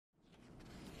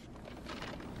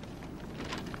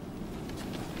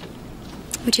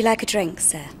Would you like a drink,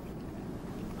 sir?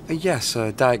 Yes,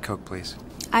 Diet Coke, please.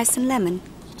 Ice and lemon?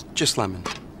 Just lemon.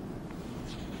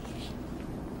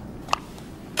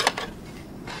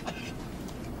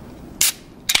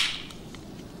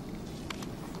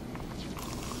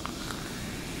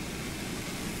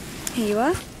 Here you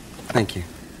are. Thank you.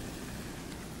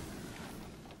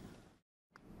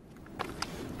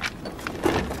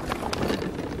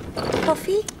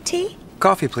 Coffee? Tea?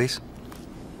 Coffee, please.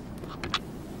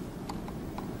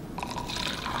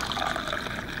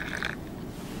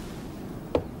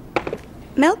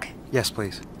 Milk? Yes,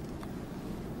 please.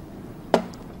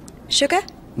 Sugar?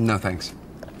 No, thanks.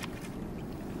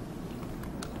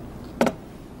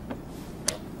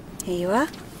 Here you are.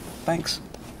 Thanks.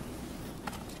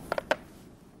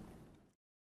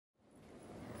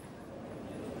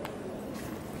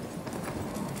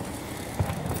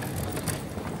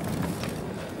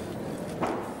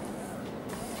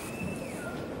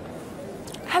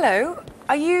 Hello,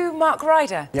 are you Mark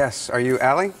Ryder? Yes, are you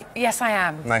Allie? Yes, I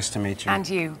am. Nice to meet you. And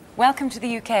you. Welcome to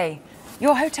the UK.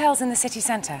 Your hotel's in the city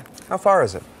centre. How far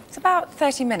is it? It's about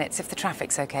 30 minutes if the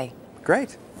traffic's okay.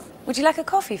 Great. Would you like a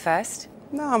coffee first?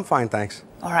 No, I'm fine, thanks.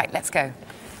 All right, let's go.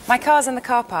 My car's in the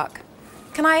car park.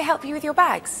 Can I help you with your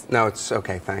bags? No, it's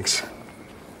okay, thanks.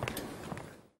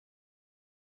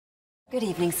 Good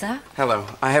evening, sir. Hello,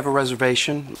 I have a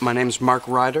reservation. My name's Mark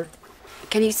Ryder.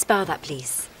 Can you spell that,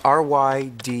 please?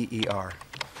 R-Y-D-E-R.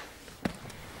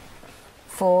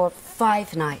 For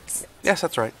 5 nights. Yes,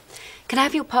 that's right. Can I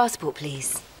have your passport,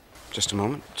 please? Just a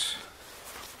moment.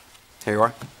 Here you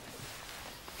are.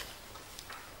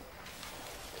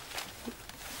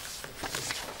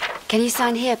 Can you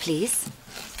sign here, please?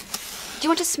 Do you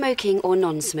want a smoking or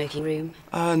non-smoking room?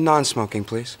 Non-smoking,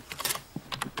 please.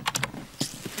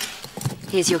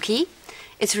 Here's your key.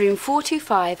 It's room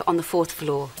 425 on the 4th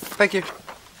floor. Thank you.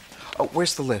 Oh,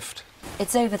 where's the lift?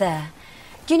 It's over there.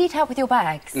 Do you need help with your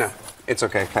bags? No, it's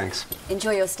okay, thanks.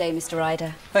 Enjoy your stay, Mr.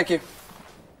 Ryder. Thank you.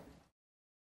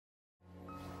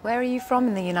 Where are you from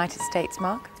in the United States,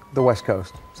 Mark? The West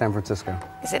Coast, San Francisco.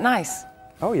 Is it nice?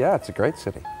 Oh, yeah, it's a great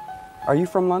city. Are you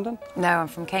from London? No, I'm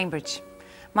from Cambridge.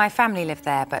 My family live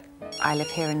there, but I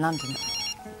live here in London.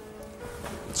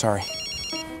 Sorry.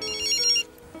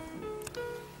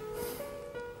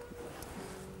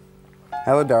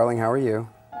 Hello, darling, how are you?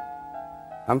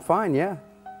 I'm fine, yeah.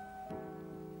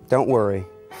 Don't worry.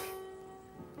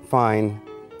 Fine,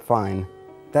 fine.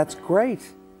 That's great.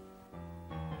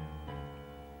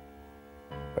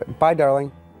 Bye,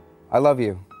 darling. I love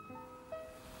you.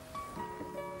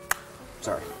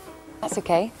 Sorry. That's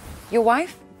okay. Your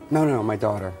wife? No, my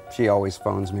daughter. She always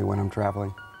phones me when I'm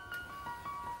traveling.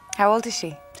 How old is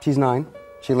she? She's 9.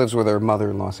 She lives with her mother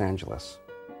in Los Angeles.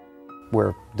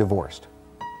 We're divorced.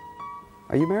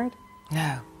 Are you married?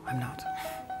 No, I'm not.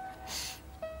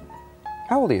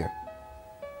 How old are you?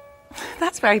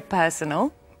 That's very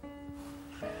personal.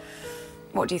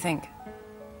 What do you think?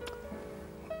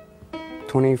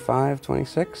 25,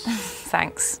 26?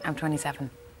 Thanks, I'm 27.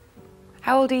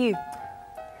 How old are you?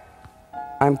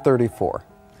 I'm 34.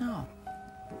 Oh.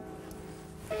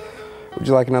 Would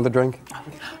you like another drink?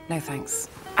 No, thanks.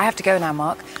 I have to go now,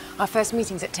 Mark. Our first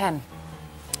meeting's at 10.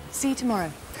 See you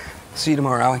tomorrow. See you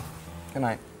tomorrow, Allie. Good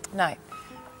night. Night.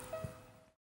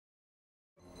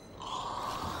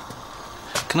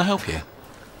 Can I help you?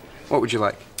 What would you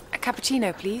like? A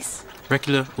cappuccino, please.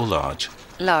 Regular or large?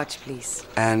 Large, please.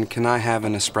 And can I have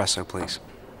an espresso, please?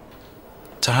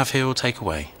 To have here or take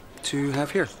away? To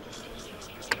have here.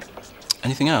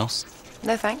 Anything else?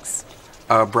 No, thanks.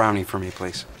 A brownie for me,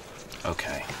 please.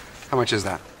 Okay. How much is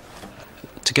that?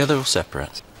 Together or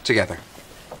separate? Together.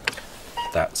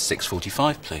 That's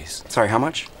 $6.45, please. Sorry, how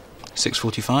much?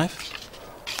 $6.45?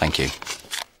 Thank you.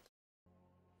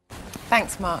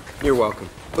 Thanks, Mark. You're welcome.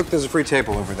 Look, there's a free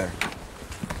table over there.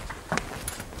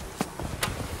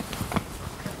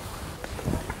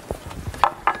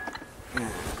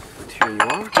 And here you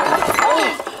are.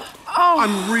 Oh!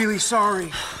 I'm really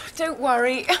sorry. Don't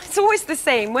worry. It's always the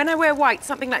same. When I wear white,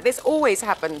 something like this always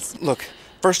happens. Look,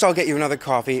 first I'll get you another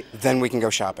coffee, then we can go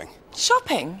shopping.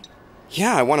 Shopping?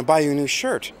 Yeah, I want to buy you a new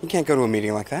shirt. You can't go to a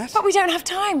meeting like that. But we don't have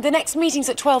time. The next meeting's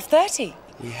at 12:30.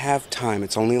 We have time.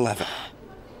 It's only 11.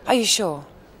 Are you sure?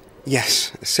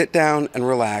 Yes. Sit down and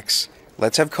relax.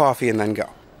 Let's have coffee and then go.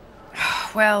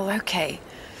 Well, okay.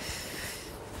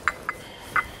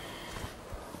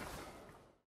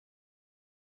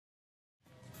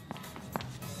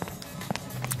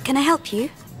 Can I help you?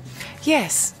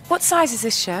 Yes. What size is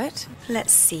this shirt?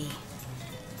 Let's see.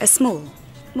 A small.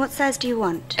 What size do you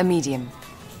want? A medium.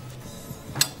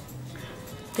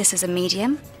 This is a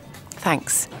medium.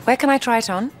 Thanks. Where can I try it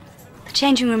on? The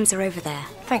changing rooms are over there.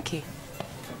 Thank you.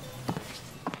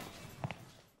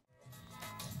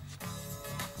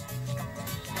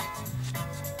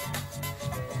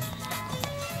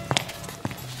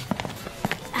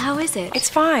 How is it? It's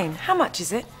fine. How much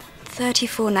is it?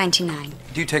 $34.99.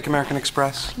 Do you take American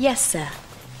Express? Yes, sir.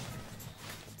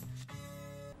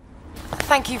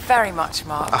 Thank you very much,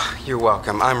 Mark. You're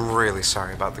welcome. I'm really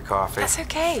sorry about the coffee. That's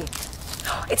okay.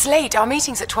 It's late. Our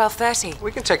meeting's at 12:30.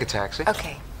 We can take a taxi.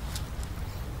 Okay.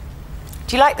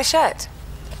 Do you like the shirt?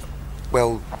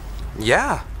 Well,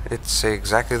 yeah. It's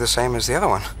exactly the same as the other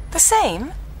one. The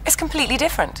same? It's completely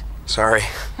different. Sorry.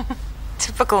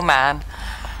 Typical man.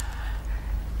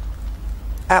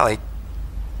 Allie,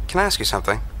 can I ask you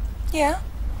something? Yeah?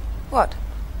 What?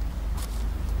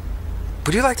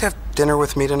 Would you like to have dinner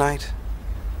with me tonight?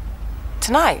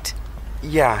 Tonight?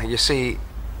 Yeah, you see,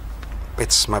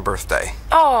 it's my birthday.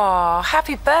 Oh,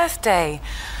 happy birthday.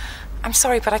 I'm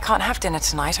sorry, but I can't have dinner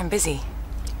tonight. I'm busy.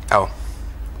 Oh.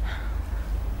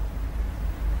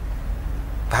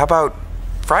 How about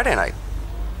Friday night?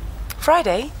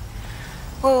 Friday?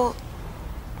 Well,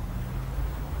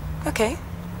 okay.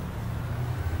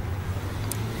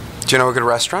 Do you know a good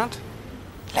restaurant?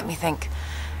 Let me think.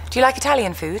 Do you like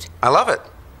Italian food? I love it.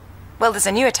 Well, there's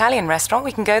a new Italian restaurant.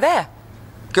 We can go there.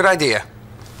 Good idea.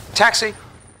 Taxi.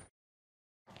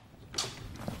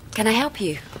 Can I help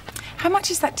you? How much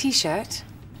is that T-shirt?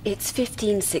 It's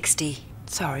 $15.60.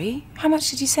 Sorry, how much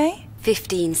did you say?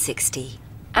 $15.60.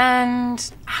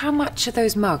 And how much are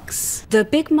those mugs? The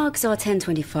big mugs are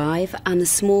 $10.25 and the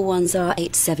small ones are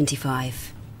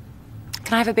 $8.75.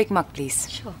 Can I have a big mug, please?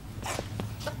 Sure.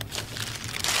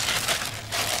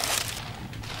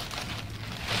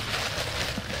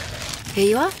 Here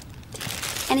you are.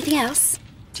 Anything else?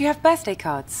 Do you have birthday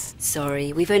cards?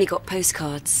 Sorry, we've only got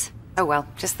postcards. Oh, well,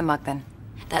 just the mug then.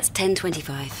 That's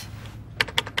 $10.25.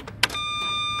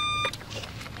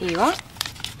 Here you are.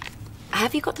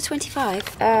 Have you got the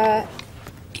 25?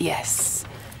 Yes.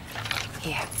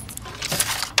 Here.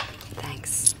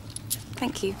 Thanks.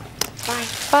 Thank you. Bye.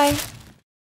 Bye.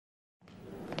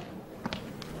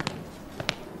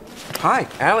 Hi,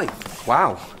 Allie.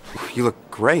 Wow, you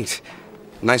look great.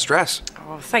 Nice dress.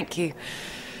 Oh, thank you.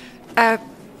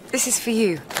 This is for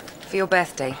you. For your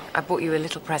birthday. I bought you a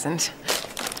little present.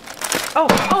 Oh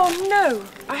no!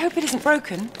 I hope it isn't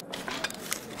broken.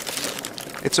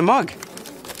 It's a mug.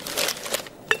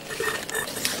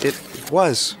 It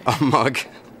was a mug.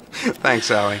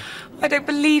 Thanks, Allie. I don't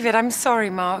believe it. I'm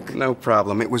sorry, Mark. No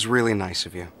problem. It was really nice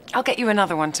of you. I'll get you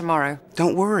another one tomorrow.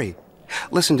 Don't worry.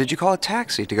 Listen, did you call a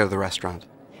taxi to go to the restaurant?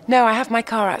 No, I have my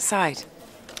car outside.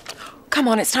 Come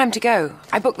on, it's time to go.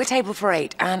 I booked the table for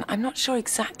 8, and I'm not sure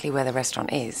exactly where the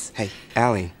restaurant is. Hey,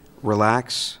 Allie,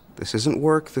 relax. This isn't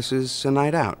work. This is a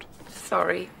night out.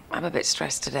 Sorry, I'm a bit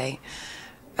stressed today.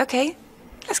 Okay,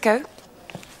 let's go.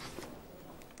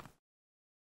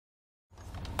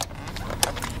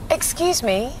 Excuse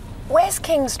me, where's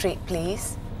King Street,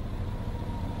 please?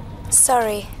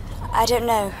 Sorry, I don't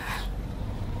know.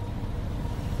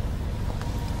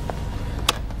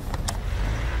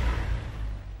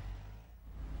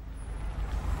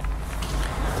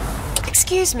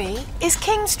 Excuse me, is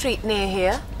King Street near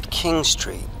here? King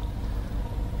Street.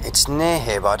 It's near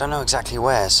here, but I don't know exactly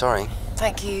where, sorry.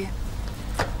 Thank you.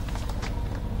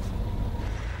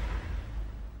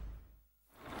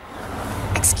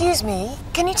 Excuse me,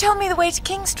 can you tell me the way to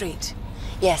King Street?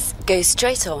 Yes, go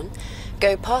straight on,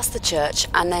 go past the church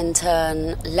and then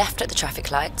turn left at the traffic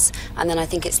lights and then I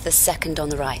think it's the second on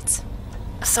the right.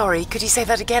 Sorry, could you say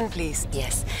that again, please?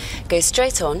 Yes, go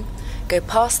straight on, go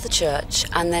past the church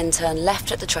and then turn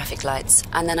left at the traffic lights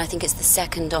and then I think it's the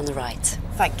second on the right.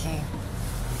 Thank you.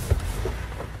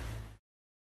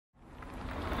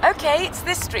 Okay, it's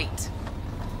this street.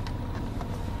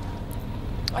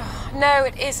 Oh, no,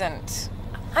 it isn't.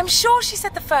 I'm sure she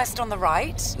said the first on the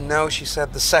right. No, she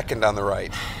said the second on the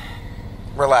right.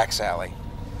 Relax, Allie.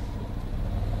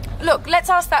 Look, let's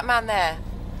ask that man there.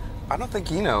 I don't think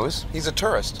he knows. He's a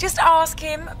tourist. Just ask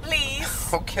him,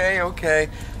 please. Okay.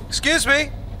 Excuse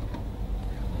me.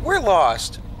 We're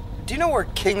lost. Do you know where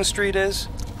King Street is?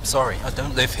 Sorry, I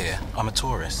don't live here. I'm a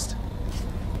tourist.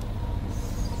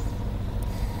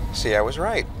 See, I was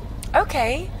right.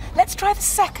 Okay, let's try the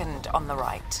second on the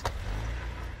right.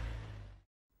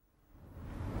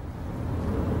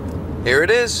 Here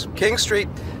it is, King Street.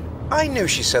 I knew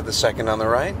she said the second on the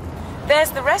right.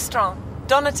 There's the restaurant,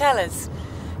 Donatella's.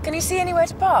 Can you see anywhere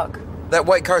to park? That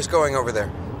white car's going over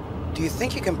there. Do you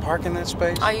think you can park in that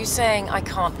space? Are you saying I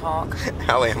can't park?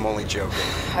 Allie, I'm only joking.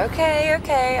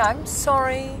 Okay, I'm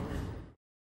sorry.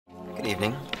 Good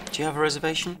evening. Do you have a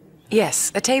reservation?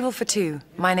 Yes, a table for two.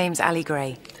 My name's Ali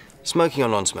Gray. Smoking or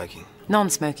non-smoking?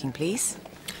 Non-smoking, please.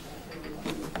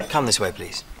 Come this way,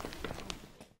 please.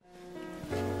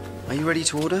 Are you ready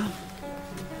to order?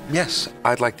 Yes,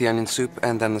 I'd like the onion soup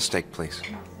and then the steak, please.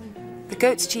 The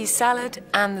goat's cheese salad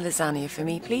and the lasagna for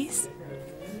me, please.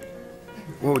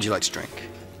 What would you like to drink?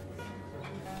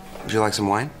 Would you like some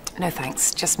wine? No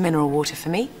thanks, just mineral water for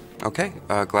me. Okay,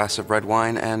 a glass of red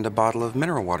wine and a bottle of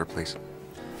mineral water, please.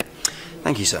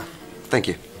 Thank you, sir. Thank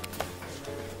you.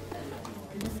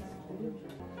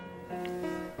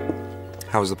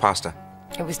 How was the pasta?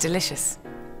 It was delicious.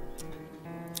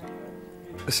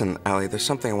 Listen, Ali, there's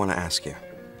something I want to ask you.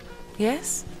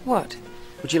 Yes? What?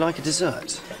 Would you like a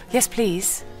dessert? Yes,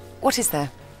 please. What is there?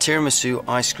 Tiramisu,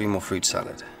 ice cream or fruit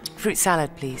salad? Fruit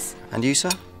salad, please. And you, sir?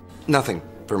 Nothing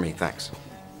for me, thanks.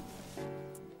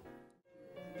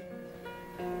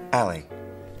 Ali,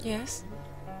 Yes?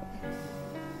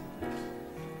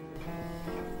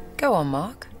 Go on,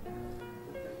 Mark.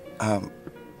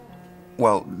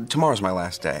 well, tomorrow's my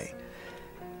last day.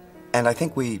 And I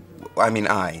think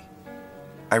I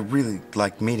really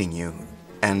like meeting you,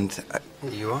 and...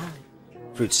 Here you are.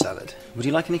 Fruit salad. Would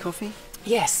you like any coffee?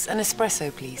 Yes, an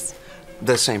espresso, please.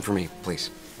 The same for me,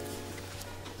 please.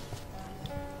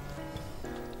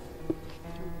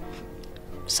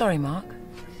 Sorry, Mark.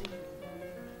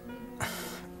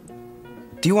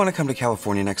 Do you want to come to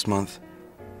California next month?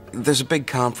 There's a big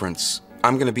conference.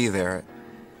 I'm going to be there.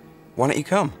 Why don't you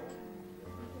come?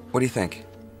 What do you think?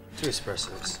 2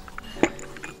 espressos.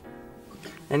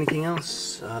 Anything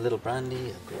else? A little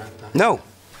brandy, a grappa? No.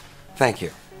 Thank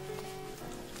you.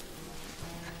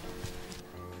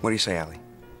 What do you say, Ali?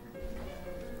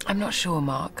 I'm not sure,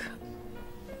 Mark.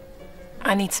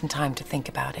 I need some time to think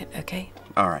about it, okay?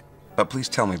 All right. But please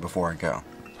tell me before I go.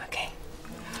 Okay.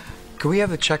 Could we have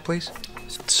the check, please?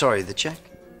 Sorry, the check?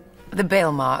 The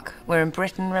bill, Mark. We're in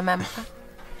Britain, remember?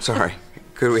 Sorry.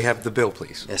 Could we have the bill,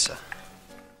 please? Yes, sir.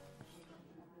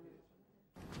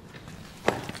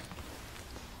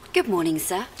 Good morning,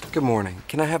 sir. Good morning.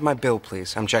 Can I have my bill,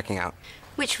 please? I'm checking out.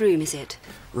 Which room is it?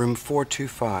 Room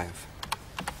 425.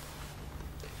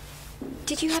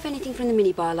 Did you have anything from the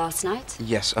minibar last night?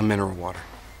 Yes, a mineral water.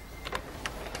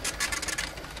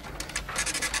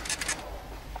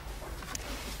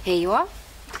 Here you are.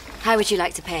 How would you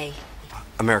like to pay?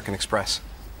 American Express.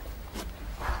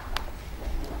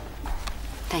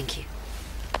 Thank you.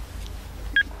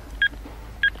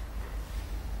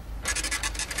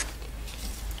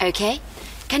 Okay.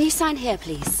 Can you sign here,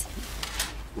 please?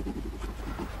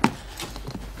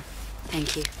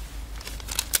 Thank you.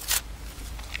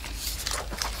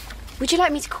 Would you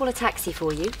like me to call a taxi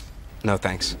for you? No,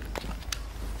 thanks.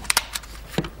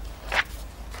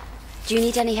 Do you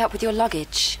need any help with your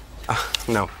luggage?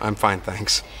 No, I'm fine,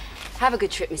 thanks. Have a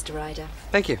good trip, Mr. Ryder.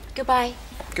 Thank you. Goodbye.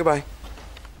 Goodbye.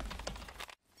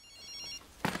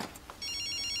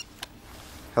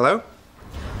 Hello?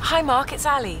 Hi, Mark, it's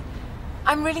Ali.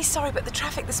 I'm really sorry, but the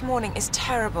traffic this morning is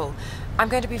terrible. I'm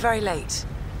going to be very late.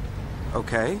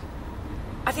 Okay.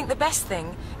 I think the best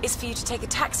thing is for you to take a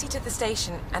taxi to the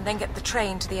station and then get the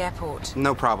train to the airport.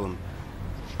 No problem.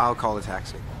 I'll call a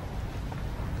taxi.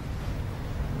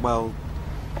 Well,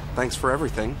 thanks for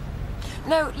everything.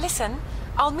 No, listen.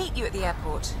 I'll meet you at the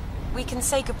airport. We can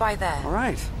say goodbye there. All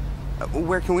right.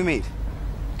 Where can we meet?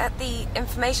 At the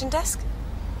information desk?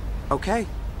 Okay.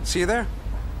 See you there.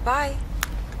 Bye.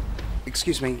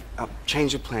 Excuse me.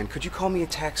 Change of plan. Could you call me a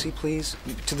taxi, please?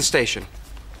 To the station.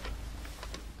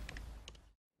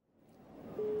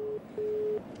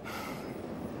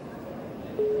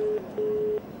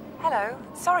 Hello.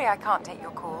 Sorry I can't take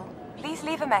your call. Please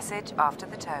leave a message after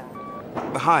the tone.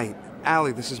 Hi,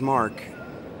 Allie, this is Mark.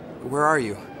 Where are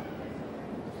you?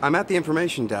 I'm at the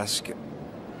information desk.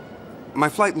 My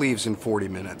flight leaves in 40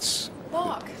 minutes.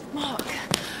 Mark.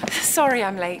 Sorry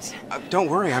I'm late. Don't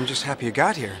worry, I'm just happy you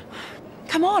got here.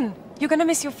 Come on. You're going to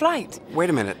miss your flight. Wait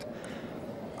a minute.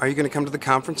 Are you going to come to the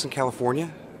conference in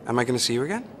California? Am I going to see you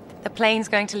again? The plane's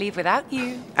going to leave without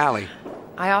you. Allie.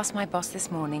 I asked my boss this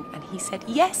morning, and he said,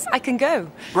 yes, I can go.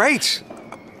 Great!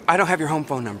 I don't have your home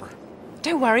phone number.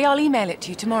 Don't worry, I'll email it to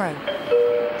you tomorrow.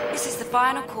 This is the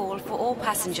final call for all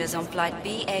passengers on flight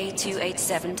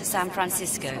BA287 to San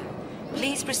Francisco.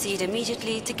 Please proceed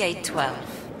immediately to gate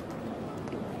 12.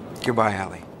 Goodbye,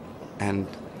 Allie. And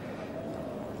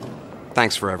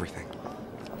thanks for everything.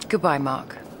 Goodbye,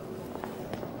 Mark.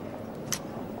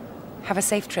 Have a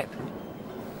safe trip.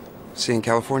 See you in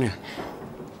California.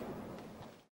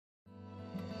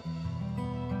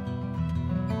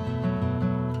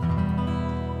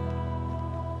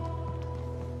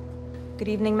 Good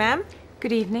evening, ma'am.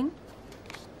 Good evening.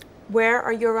 Where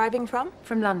are you arriving from?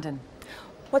 From London.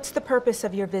 What's the purpose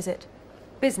of your visit?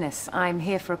 Business. I'm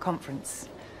here for a conference.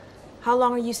 How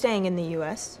long are you staying in the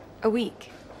U.S.? A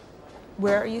week.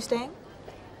 Where are you staying?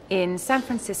 In San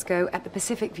Francisco at the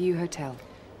Pacific View Hotel.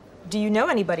 Do you know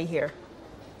anybody here?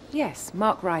 Yes,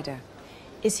 Mark Ryder.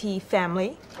 Is he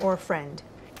family or a friend?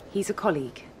 He's a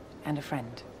colleague and a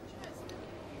friend.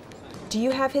 Do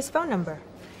you have his phone number?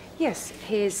 Yes,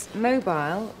 his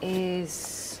mobile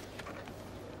is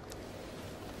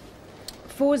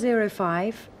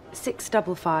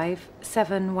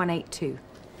 405-655-7182.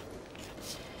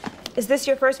 Is this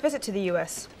your first visit to the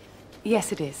U.S.?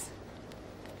 Yes, it is.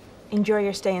 Enjoy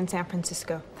your stay in San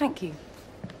Francisco. Thank you.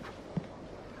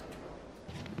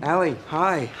 Allie,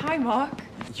 hi. Hi, Mark.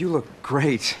 You look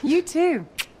great. You too.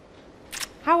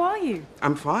 How are you?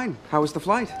 I'm fine. How was the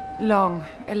flight? Long,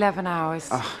 11 hours.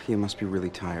 Oh, you must be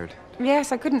really tired.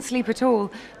 Yes, I couldn't sleep at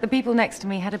all. The people next to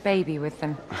me had a baby with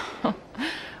them.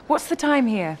 What's the time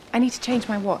here? I need to change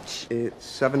my watch. It's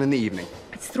 7 in the evening.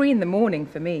 It's 3 in the morning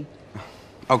for me.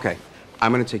 Okay,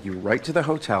 I'm gonna take you right to the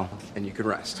hotel, and you can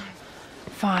rest.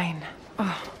 Fine.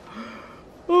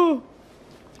 Oh.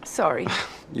 Sorry.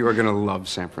 You are gonna love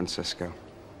San Francisco.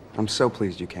 I'm so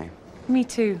pleased you came. Me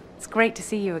too. It's great to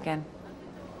see you again.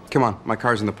 Come on, my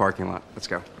car's in the parking lot. Let's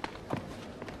go.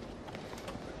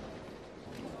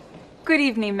 Good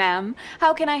evening, ma'am.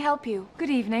 How can I help you?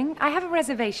 Good evening. I have a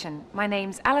reservation. My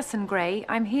name's Alison Gray.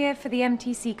 I'm here for the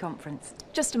MTC conference.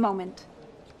 Just a moment.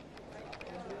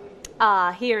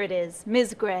 Ah, here it is,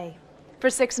 Ms. Gray. For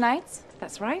 6 nights?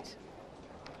 That's right.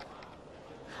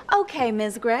 Okay,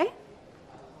 Ms. Gray.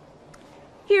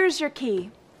 Here's your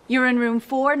key. You're in room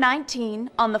 419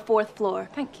 on the 4th floor.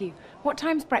 Thank you. What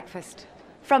time's breakfast?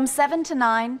 From 7 to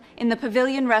 9 in the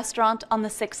Pavilion restaurant on the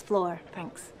 6th floor.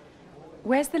 Thanks.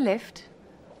 Where's the lift?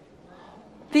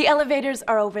 The elevators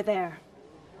are over there.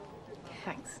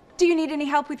 Thanks. Do you need any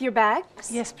help with your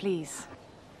bags? Yes, please.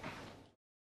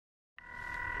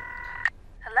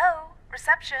 Hello,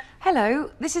 reception.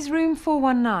 Hello, this is room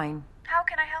 419. How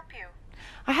can I help you?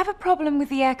 I have a problem with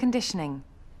the air conditioning.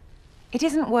 It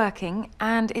isn't working,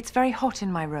 and it's very hot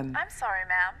in my room. I'm sorry,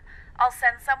 ma'am. I'll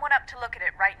send someone up to look at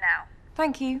it right now.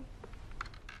 Thank you.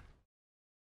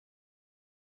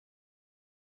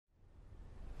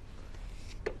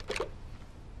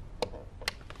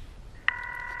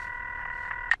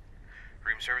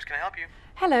 Room service, can I help you?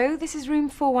 Hello, this is room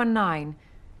 419.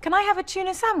 Can I have a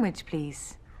tuna sandwich,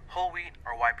 please? Whole wheat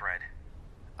or white bread?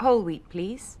 Whole wheat,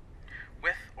 please.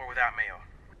 With or without mayo?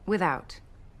 Without.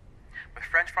 With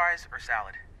French fries or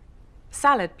salad?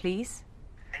 Salad, please.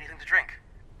 Anything to drink?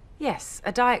 Yes,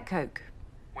 a Diet Coke.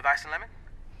 With ice and lemon?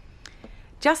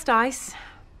 Just ice.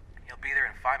 He'll be there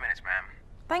in 5 minutes, ma'am.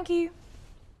 Thank you.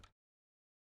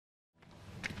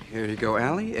 Here you go,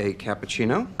 Allie. A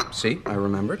cappuccino. See, I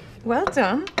remembered. Well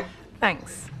done.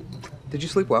 Thanks. Did you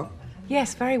sleep well?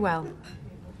 Yes, very well.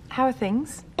 How are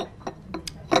things?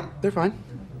 They're fine.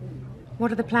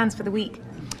 What are the plans for the week?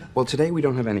 Well, today we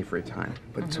don't have any free time,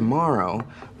 but tomorrow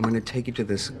I'm going to take you to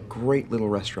this great little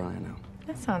restaurant I know.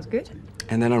 That sounds good.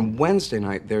 And then on Wednesday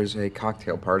night, there's a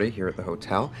cocktail party here at the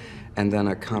hotel, and then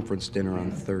a conference dinner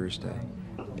on Thursday.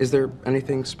 Is there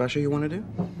anything special you want to do?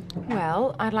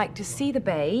 Well, I'd like to see the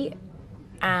bay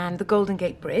and the Golden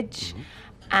Gate Bridge,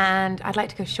 and I'd like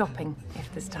to go shopping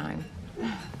if there's time.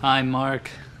 Hi, Mark.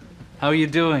 How are you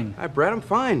doing? Hi, Brad. I'm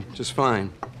fine. Just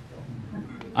fine.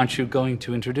 Aren't you going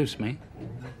to introduce me?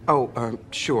 Oh,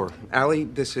 sure. Allie,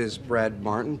 this is Brad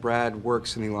Martin. Brad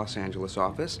works in the Los Angeles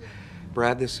office.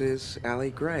 Brad, this is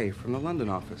Allie Gray from the London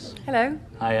office. Hello.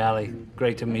 Hi, Allie.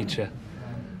 Great to meet you.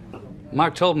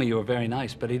 Mark told me you were very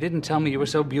nice, but he didn't tell me you were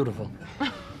so beautiful.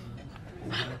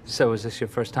 So, is this your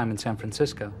first time in San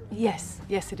Francisco? Yes,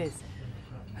 yes it is.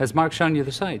 Has Mark shown you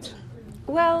the sights?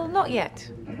 Well, not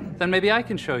yet. Then maybe I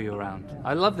can show you around.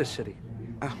 I love this city.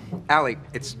 Allie,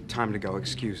 it's time to go.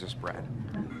 Excuse us, Brad.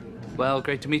 Well,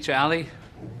 great to meet you, Allie.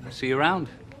 See you around.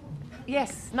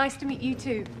 Yes, nice to meet you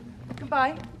too.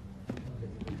 Goodbye.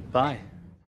 Bye.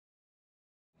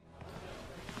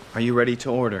 Are you ready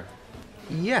to order?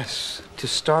 Yes. To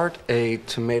start, a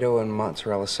tomato and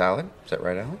mozzarella salad. Is that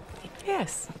right, Allie?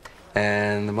 Yes.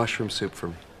 And the mushroom soup for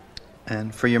me.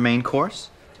 And for your main course?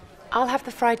 I'll have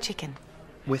the fried chicken.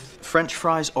 With French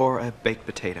fries or a baked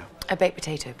potato? A baked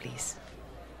potato, please.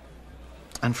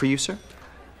 And for you, sir?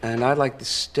 And I'd like the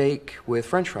steak with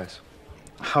French fries.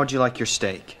 How'd you like your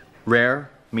steak? Rare,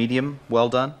 medium, well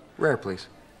done? Rare, please.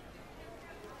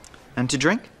 And to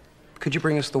drink? Could you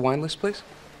bring us the wine list, please?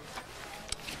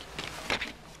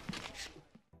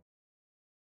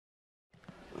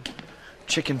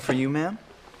 Chicken for you, ma'am.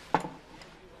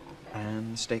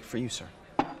 And steak for you, sir.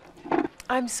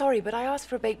 I'm sorry, but I asked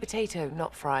for a baked potato,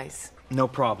 not fries. No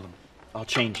problem. I'll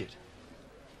change it.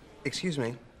 Excuse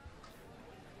me.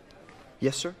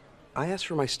 Yes, sir? I asked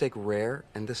for my steak rare,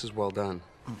 and this is well done.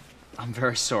 I'm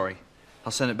very sorry.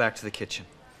 I'll send it back to the kitchen.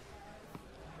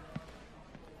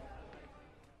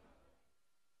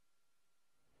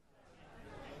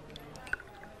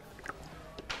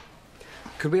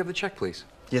 Could we have the check, please?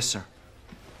 Yes, sir.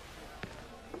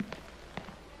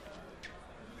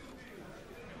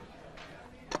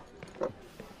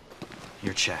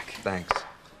 Your check. Thanks.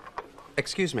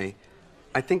 Excuse me.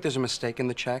 I think there's a mistake in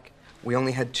the check. We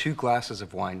only had 2 glasses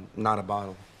of wine, not a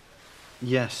bottle.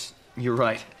 Yes, you're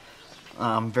right.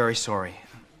 I'm very sorry.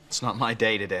 It's not my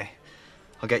day today.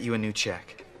 I'll get you a new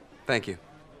check. Thank you.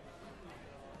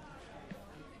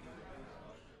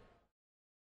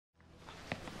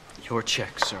 Your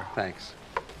check, sir. Thanks.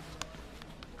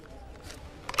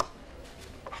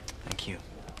 Thank you.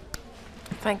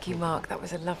 Thank you, Mark. That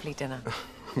was a lovely dinner.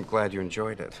 I'm glad you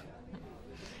enjoyed it.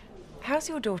 How's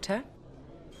your daughter?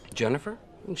 Jennifer?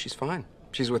 She's fine.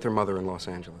 She's with her mother in Los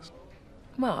Angeles.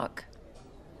 Mark,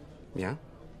 Yeah?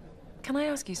 can I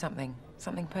ask you something?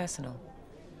 Something personal?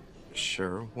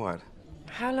 Sure. What?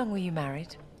 How long were you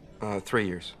married? 3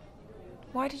 years.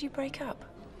 Why did you break up?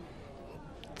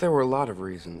 There were a lot of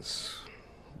reasons.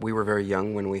 We were very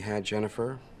young when we had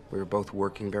Jennifer. We were both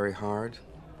working very hard.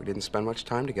 We didn't spend much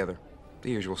time together.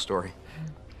 The usual story.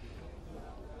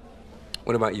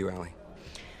 What about you, Allie?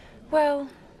 Well,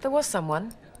 there was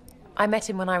someone. I met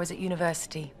him when I was at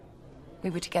university. We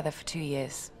were together for 2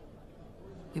 years.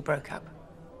 We broke up.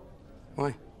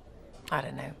 Why? I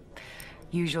don't know.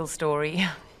 Usual story.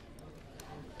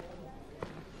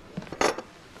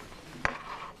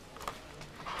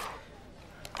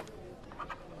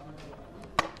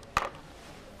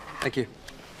 Thank you.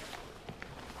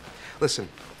 Listen.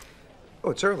 Oh,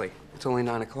 it's early. It's only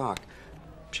 9 o'clock.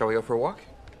 Shall we go for a walk?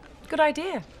 Good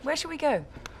idea. Where should we go?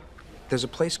 There's a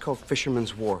place called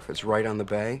Fisherman's Wharf. It's right on the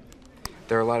bay.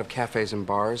 There are a lot of cafes and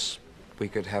bars. We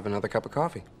could have another cup of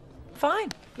coffee. Fine.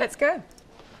 Let's go.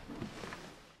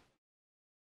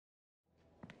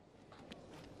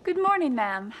 Good morning,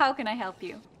 ma'am. How can I help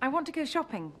you? I want to go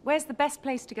shopping. Where's the best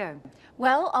place to go?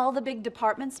 Well, all the big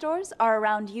department stores are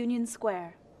around Union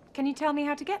Square. Can you tell me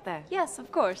how to get there? Yes,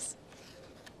 of course.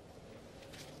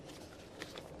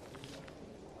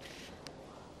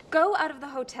 Go out of the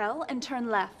hotel and turn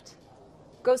left.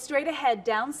 Go straight ahead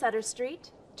down Sutter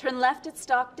Street. Turn left at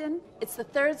Stockton. It's the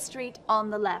 3rd street on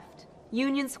the left.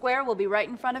 Union Square will be right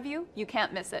in front of you. You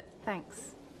can't miss it.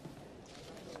 Thanks.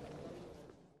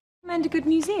 And a good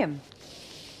museum.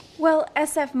 Well,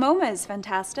 SF MoMA is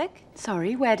fantastic.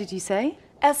 Sorry, where did you say?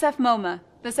 SF MoMA,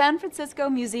 the San Francisco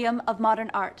Museum of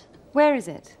Modern Art. Where is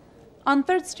it? On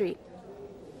 3rd Street.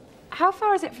 How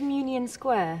far is it from Union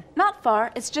Square? Not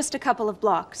far, it's just a couple of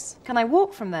blocks. Can I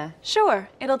walk from there? Sure,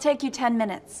 it'll take you 10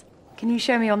 minutes. Can you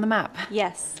show me on the map?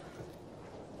 Yes.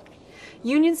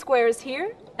 Union Square is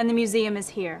here, and the museum is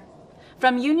here.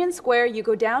 From Union Square, you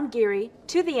go down Geary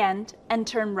to the end and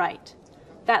turn right.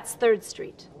 That's 3rd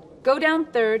Street. Go down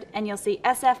 3rd, and you'll see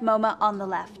SF MoMA on the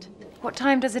left. What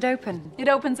time does it open? It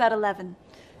opens at 11.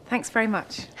 Thanks very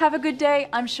much. Have a good day.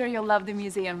 I'm sure you'll love the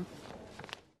museum.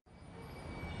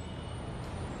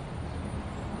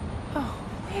 Oh,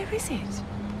 where is it?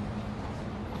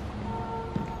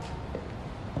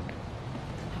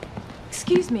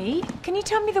 Excuse me, can you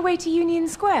tell me the way to Union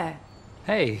Square?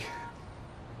 Hey,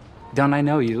 don't I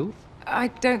know you? I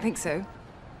don't think so.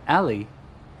 Allie,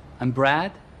 I'm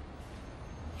Brad.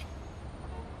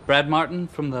 Brad Martin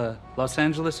from the Los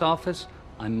Angeles office.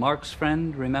 I'm Mark's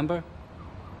friend, remember?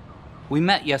 We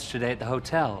met yesterday at the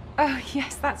hotel. Oh,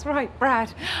 yes, that's right,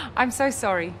 Brad. I'm so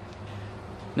sorry.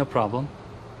 No problem.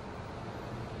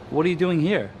 What are you doing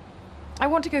here? I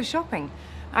want to go shopping.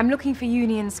 I'm looking for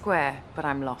Union Square, but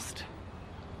I'm lost.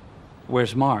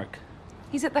 Where's Mark?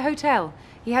 He's at the hotel.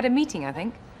 He had a meeting, I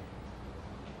think.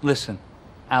 Listen,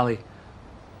 Allie,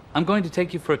 I'm going to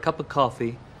take you for a cup of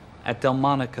coffee at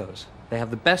Delmonico's. They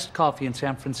have the best coffee in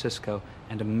San Francisco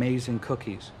and amazing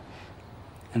cookies.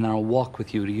 And then I'll walk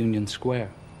with you to Union Square.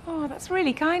 Oh, that's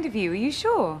really kind of you. Are you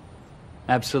sure?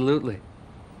 Absolutely.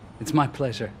 It's my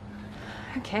pleasure.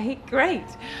 Okay, great.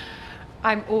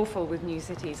 I'm awful with new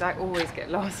cities. I always get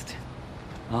lost.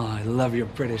 Oh, I love your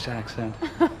British accent.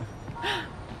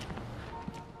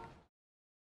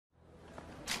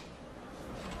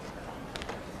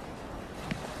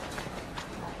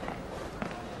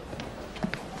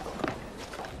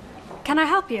 Can I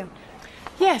help you?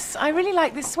 Yes, I really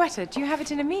like this sweater. Do you have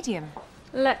it in a medium?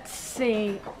 Let's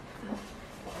see.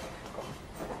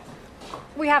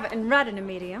 We have it in red and a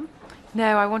medium.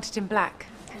 No, I want it in black.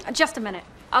 Just a minute.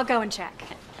 I'll go and check.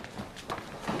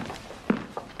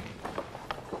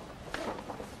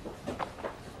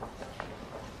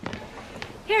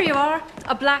 Here you are,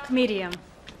 a black medium.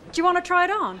 Do you want to try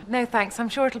it on? No, thanks. I'm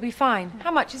sure it'll be fine.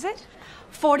 How much is it?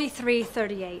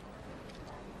 $43.38.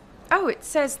 Oh, it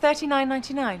says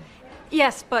 $39.99.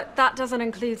 Yes, but that doesn't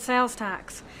include sales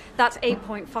tax. That's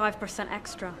 8.5%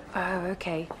 extra. Oh,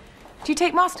 okay. Do you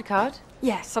take MasterCard?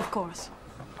 Yes, of course.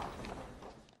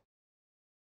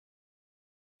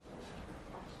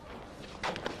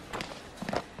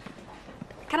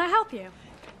 Can I help you?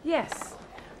 Yes.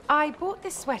 I bought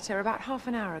this sweater about half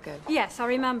an hour ago. Yes, I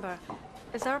remember.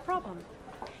 Is there a problem?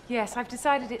 Yes, I've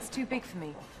decided it's too big for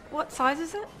me. What size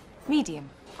is it? Medium.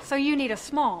 So you need a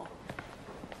small.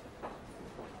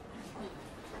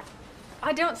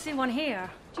 I don't see one here.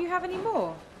 Do you have any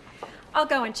more? I'll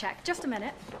go and check. Just a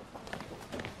minute.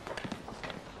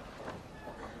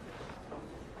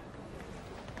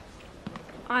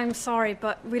 I'm sorry,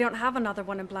 but we don't have another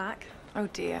one in black. Oh,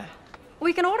 dear.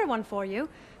 We can order one for you.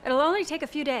 It'll only take a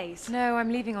few days. No,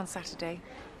 I'm leaving on Saturday.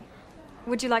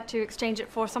 Would you like to exchange it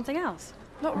for something else?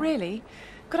 Not really.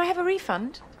 Could I have a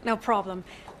refund? No problem.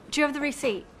 Do you have the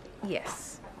receipt?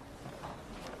 Yes.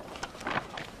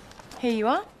 Here you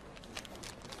are.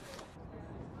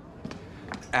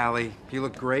 Allie, you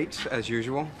look great, as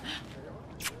usual.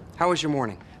 How was your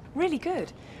morning? Really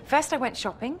good. First I went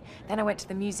shopping, then I went to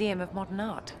the Museum of Modern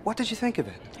Art. What did you think of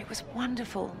it? It was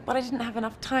wonderful, but I didn't have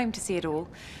enough time to see it all.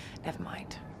 Never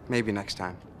mind. Maybe next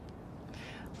time.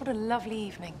 What a lovely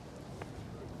evening.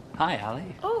 Hi,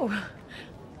 Allie. Oh,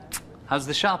 How's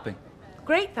the shopping?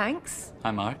 great, thanks.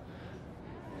 Hi, Mark.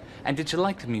 And did you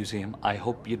like the museum? I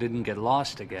hope you didn't get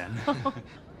lost again.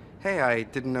 Hey, I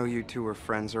didn't know you two were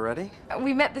friends already.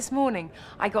 We met this morning.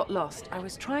 I got lost. I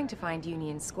was trying to find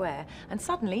Union Square, and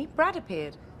suddenly Brad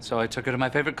appeared. So I took her to my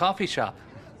favorite coffee shop.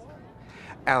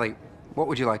 Allie, what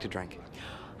would you like to drink?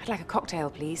 I'd like a cocktail,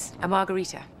 please. A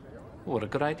margarita. What a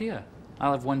good idea.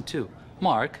 I'll have one too.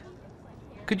 Mark,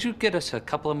 could you get us a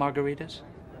couple of margaritas?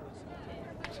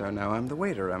 So now I'm the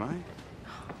waiter, am I?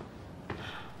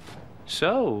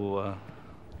 So,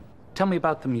 tell me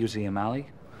about the museum, Allie.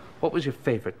 What was your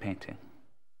favorite painting?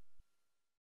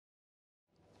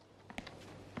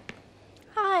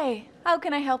 Hi, how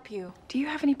can I help you? Do you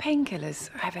have any painkillers?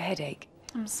 I have a headache.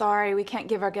 I'm sorry, we can't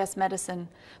give our guests medicine,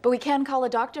 but we can call a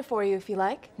doctor for you if you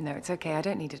like. No, it's okay. I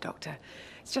don't need a doctor.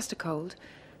 It's just a cold.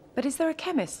 But is there a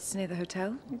chemist's near the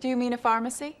hotel? Do you mean a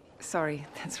pharmacy? Sorry,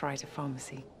 that's right, a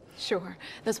pharmacy. Sure.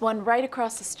 There's one right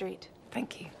across the street.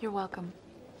 Thank you. You're welcome.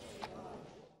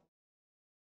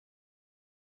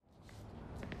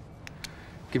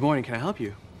 Good morning, can I help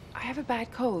you? I have a bad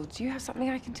cold. Do you have something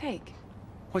I can take?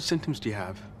 What symptoms do you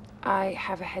have? I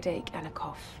have a headache and a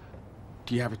cough.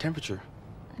 Do you have a temperature?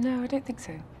 No, I don't think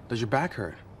so. Does your back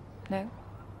hurt? No.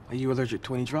 Are you allergic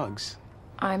to any drugs?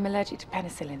 I'm allergic to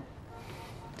penicillin.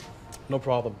 No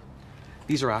problem.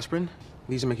 These are aspirin.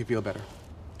 These will make you feel better.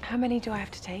 How many do I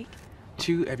have to take?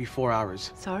 2 every 4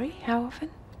 hours. Sorry, how often?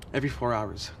 Every 4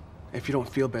 hours. If you don't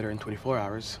feel better in 24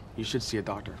 hours, you should see a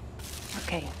doctor.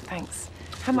 Okay, thanks.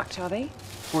 How much are they?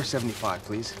 $4.75,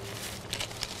 please.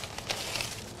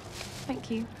 Thank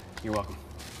you. You're welcome.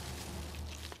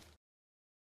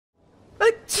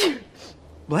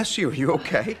 Bless you, are you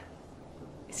okay?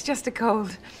 It's just a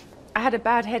cold. I had a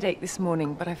bad headache this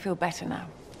morning, but I feel better now.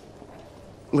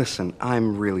 Listen,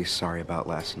 I'm really sorry about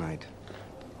last night.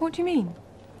 What do you mean?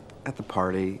 At the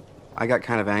party, I got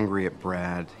kind of angry at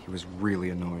Brad. He was really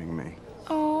annoying me.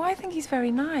 Oh, I think he's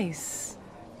very nice.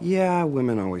 Yeah,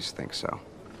 women always think so.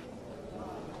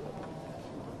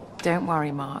 Don't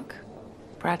worry, Mark.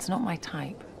 Brad's not my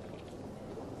type.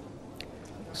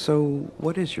 So,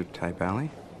 what is your type,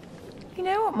 Allie? You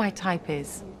know what my type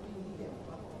is?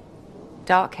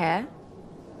 Dark hair,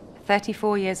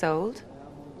 34 years old,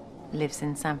 lives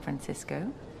in San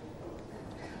Francisco.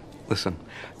 Listen,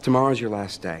 tomorrow's your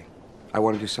last day. I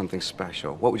want to do something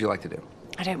special. What would you like to do?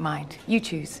 I don't mind. You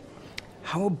choose.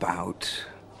 How about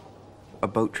a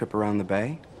boat trip around the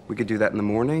bay? We could do that in the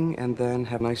morning and then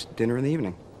have a nice dinner in the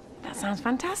evening. That sounds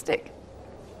fantastic.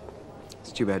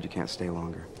 It's too bad you can't stay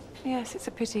longer. Yes, it's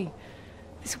a pity.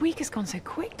 This week has gone so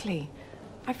quickly.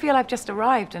 I feel I've just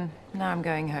arrived and now I'm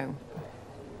going home.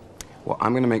 Well,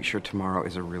 I'm going to make sure tomorrow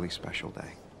is a really special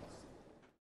day.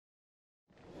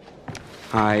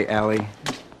 Hi, Allie.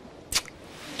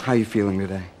 How are you feeling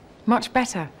today? Much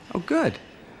better. Oh, good.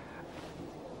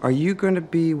 Are you going to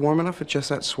be warm enough with just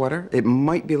that sweater? It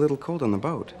might be a little cold on the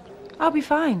boat. I'll be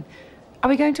fine. Are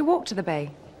we going to walk to the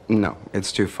bay? No,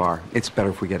 it's too far. It's better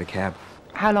if we get a cab.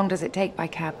 How long does it take by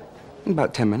cab?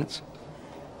 About 10 minutes.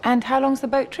 And how long's the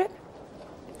boat trip?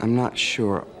 I'm not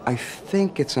sure. I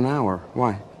think it's an hour.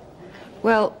 Why?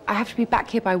 Well, I have to be back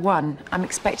here by 1. I'm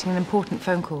expecting an important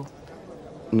phone call.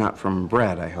 Not from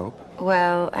Brad, I hope.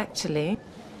 Well, actually,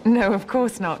 no, of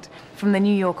course not. From the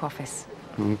New York office.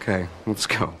 Okay, let's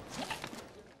go.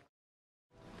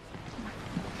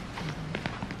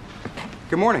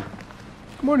 Good morning.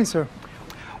 Good morning, sir.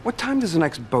 What time does the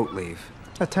next boat leave?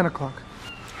 At 10 o'clock.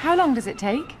 How long does it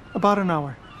take? About an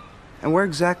hour. And where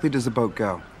exactly does the boat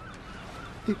go?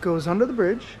 It goes under the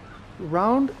bridge,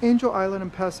 around Angel Island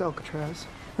and past Alcatraz,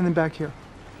 and then back here.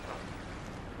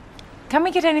 Can we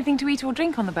get anything to eat or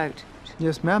drink on the boat?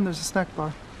 Yes, ma'am, there's a snack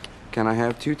bar. Can I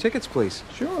have 2 tickets, please?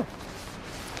 Sure.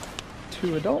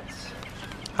 2 adults.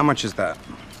 How much is that?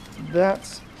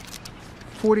 That's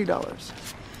 $40.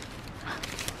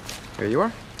 Here you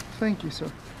are. Thank you,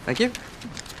 sir. Thank you.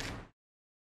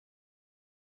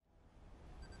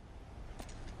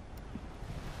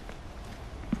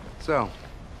 So,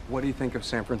 what do you think of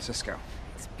San Francisco?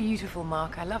 It's beautiful,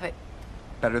 Mark. I love it.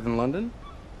 Better than London?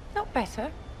 Not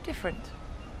better, different.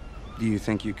 Do you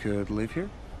think you could live here?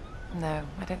 No,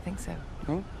 I don't think so.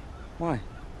 Oh? Why?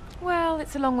 Well,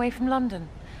 it's a long way from London.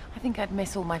 I think I'd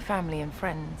miss all my family and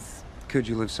friends. Could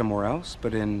you live somewhere else,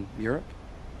 but in Europe?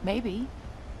 Maybe.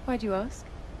 Why'd you ask?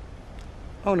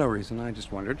 Oh, no reason. I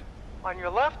just wondered. On your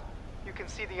left, you can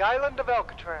see the island of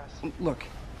Alcatraz. Look,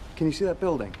 can you see that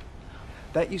building?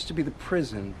 That used to be the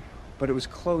prison, but it was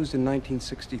closed in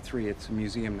 1963. It's a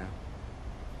museum now.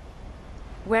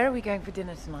 Where are we going for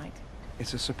dinner tonight?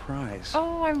 It's a surprise.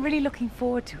 Oh, I'm really looking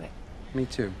forward to it. Me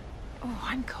too. Oh,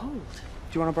 I'm cold.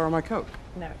 Do you want to borrow my coat?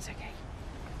 No, it's okay.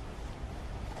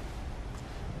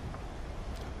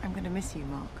 I'm going to miss you,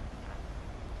 Mark.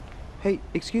 Hey,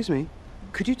 excuse me.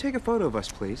 Could you take a photo of us,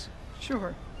 please?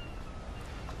 Sure.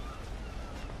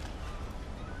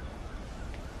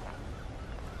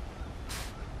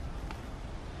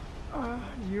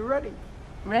 You ready?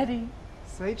 Ready.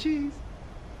 Say cheese.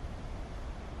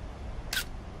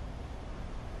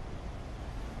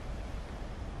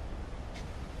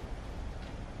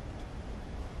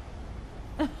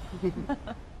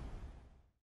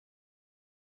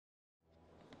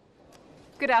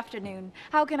 Good afternoon.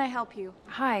 How can I help you?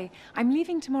 Hi, I'm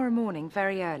leaving tomorrow morning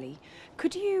very early.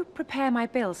 Could you prepare my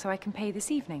bill so I can pay this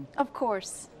evening? Of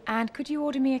course. And could you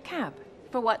order me a cab?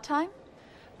 For what time?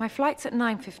 My flight's at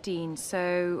 9:15,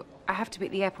 so I have to be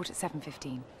at the airport at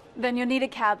 7:15. Then you'll need a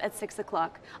cab at 6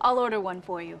 o'clock. I'll order one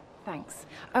for you. Thanks.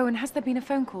 Oh, and has there been a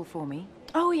phone call for me?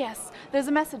 Oh, yes. There's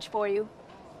a message for you.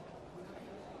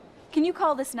 Can you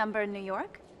call this number in New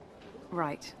York?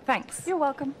 Right. Thanks. You're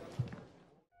welcome.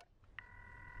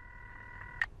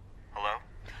 Hello?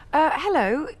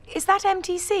 Hello. Is that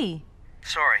MTC?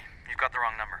 Sorry, you've got the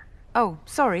wrong number. Oh,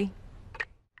 sorry.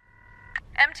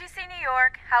 MTC New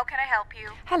York, how can I help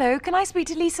you? Hello, can I speak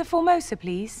to Lisa Formosa,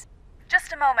 please?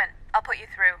 Just a moment, I'll put you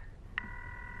through.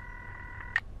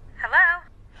 Hello?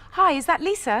 Hi, is that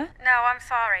Lisa? No, I'm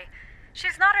sorry.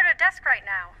 She's not at her desk right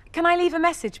now. Can I leave a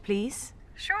message, please?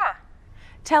 Sure.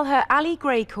 Tell her Ali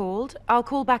Gray called. I'll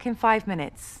call back in 5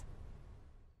 minutes.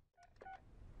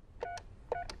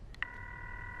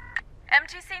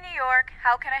 MTC New York,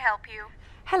 how can I help you?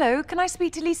 Hello, can I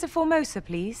speak to Lisa Formosa,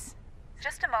 please?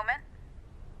 Just a moment.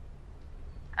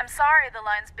 I'm sorry, the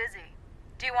line's busy.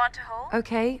 Do you want to hold?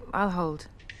 Okay, I'll hold.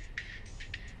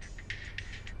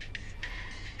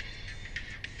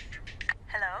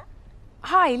 Hello?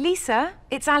 Hi, Lisa.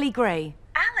 It's Ali Gray.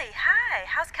 Ali, hi.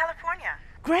 How's California?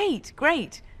 Great,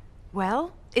 great.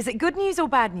 Well, is it good news or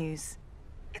bad news?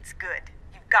 It's good.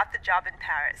 You've got the job in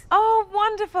Paris. Oh,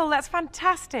 wonderful. That's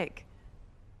fantastic.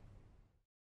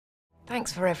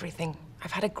 Thanks for everything.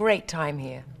 I've had a great time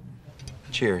here.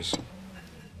 Cheers.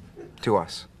 To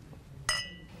us.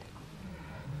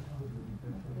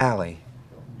 Allie,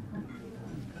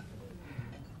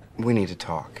 we need to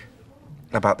talk.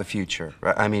 About the future.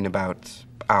 I mean, about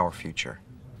our future.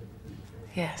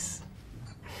 Yes.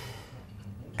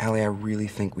 Allie, I really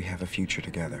think we have a future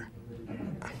together.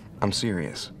 I'm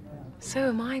serious. So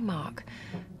am I, Mark.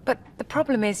 But the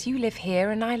problem is you live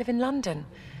here and I live in London.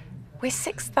 We're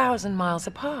 6,000 miles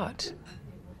apart.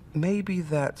 Maybe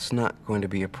that's not going to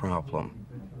be a problem.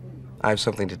 I have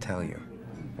something to tell you.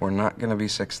 We're not going to be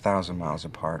 6,000 miles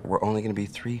apart. We're only going to be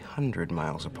 300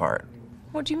 miles apart.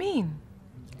 What do you mean?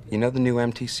 You know the new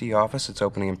MTC office that's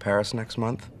opening in Paris next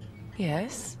month?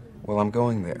 Yes. Well, I'm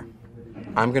going there.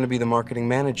 I'm going to be the marketing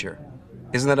manager.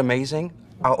 Isn't that amazing?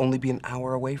 I'll only be an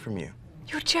hour away from you.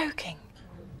 You're joking.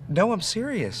 No, I'm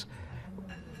serious.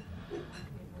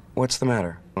 What's the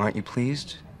matter? Aren't you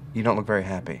pleased? You don't look very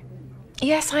happy.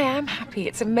 Yes, I am happy.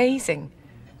 It's amazing.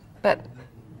 But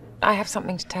I have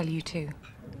something to tell you, too.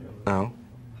 Oh?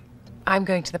 I'm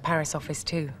going to the Paris office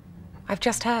too. I've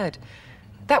just heard.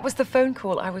 That was the phone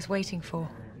call I was waiting for.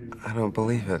 I don't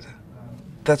believe it.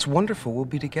 That's wonderful. We'll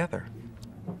be together.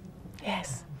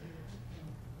 Yes.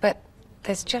 But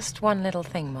there's just one little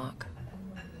thing, Mark.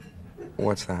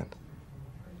 What's that?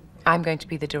 I'm going to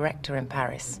be the director in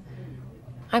Paris.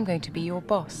 I'm going to be your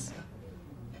boss.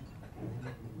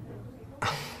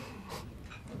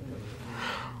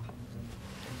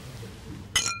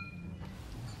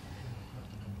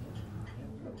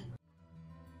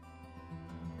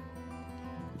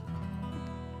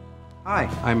 Hi,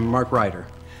 I'm Mark Ryder.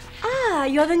 Ah,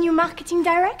 you're the new marketing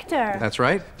director. That's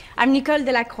right. I'm Nicole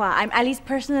Delacroix. I'm Ali's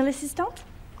personal assistant.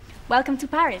 Welcome to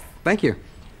Paris. Thank you.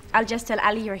 I'll just tell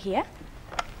Ali you're here.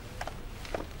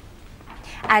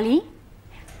 Ali,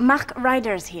 Mark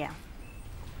Ryder's here.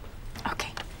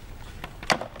 Okay.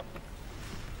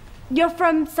 You're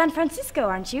from San Francisco,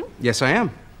 aren't you? Yes, I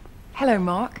am. Hello,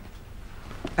 Mark.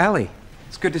 Allie,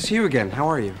 it's good to see you again. How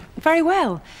are you? Very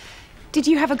well. Did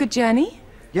you have a good journey?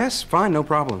 Yes, fine, no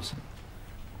problems.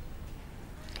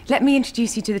 Let me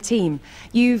introduce you to the team.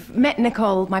 You've met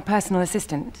Nicole, my personal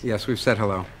assistant. Yes, we've said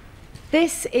hello.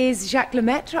 This is Jacques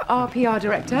Lemaitre, our PR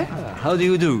director. How do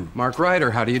you do? Mark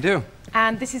Ryder, how do you do?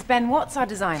 And this is Ben Watts, our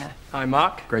designer. Hi,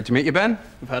 Mark. Great to meet you, Ben.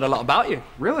 We've heard a lot about you.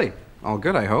 Really? All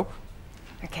good, I hope.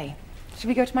 Okay. Should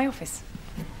we go to my office?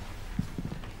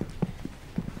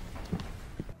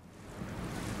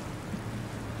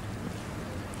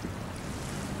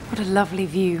 What a lovely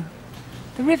view.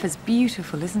 The river's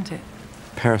beautiful, isn't it?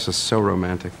 Paris is so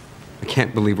romantic. I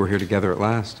can't believe we're here together at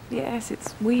last. Yes,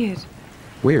 it's weird.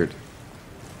 Weird.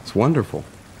 It's wonderful.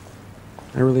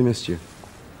 I really missed you.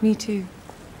 Me too.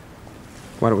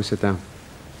 Why don't we sit down?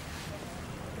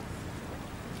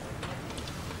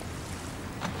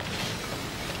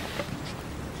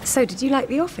 So, did you like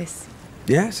the office?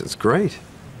 Yes, it's great.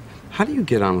 How do you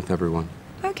get on with everyone?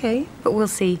 Okay, but we'll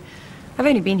see. I've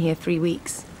only been here 3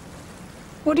 weeks.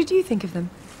 What did you think of them?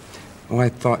 Oh, I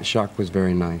thought Jacques was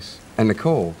very nice. And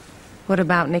Nicole. What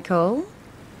about Nicole?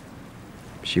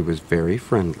 She was very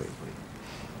friendly.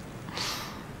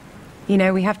 You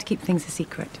know, we have to keep things a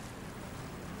secret.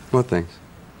 What things?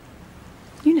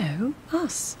 You know,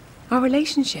 us. Our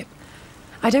relationship.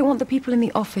 I don't want the people in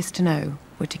the office to know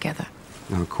we're together.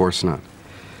 No, of course not.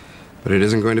 But it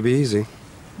isn't going to be easy.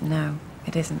 No,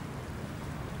 it isn't.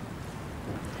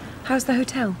 How's the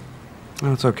hotel?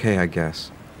 Oh, it's okay, I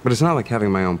guess. But it's not like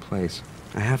having my own place.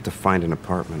 I have to find an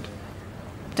apartment.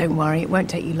 Don't worry, it won't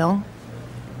take you long.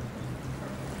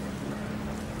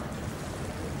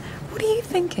 What are you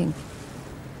thinking?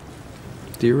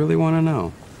 Do you really want to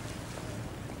know?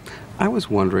 I was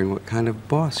wondering what kind of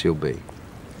boss you'll be.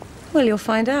 Well, you'll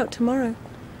find out tomorrow.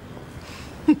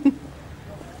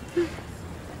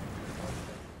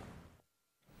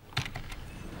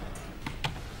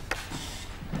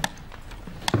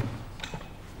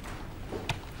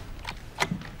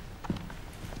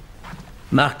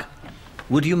 Mark,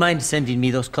 would you mind sending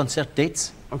me those concert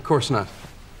dates? Of course not.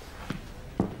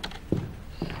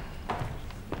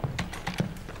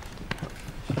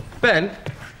 Ben,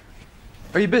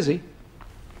 are you busy?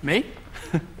 Me?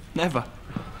 Never.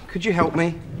 Could you help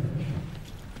me?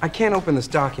 I can't open this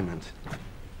document.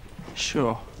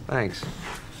 Sure. Thanks.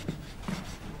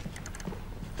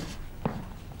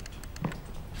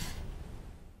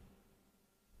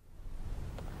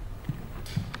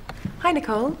 Hi,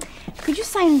 Nicole. Could you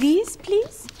sign these,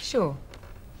 please? Sure.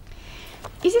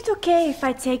 Is it okay if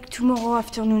I take tomorrow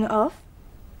afternoon off?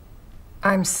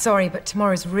 I'm sorry, but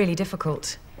tomorrow's really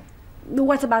difficult.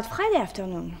 What about Friday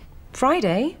afternoon?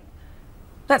 Friday?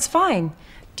 That's fine.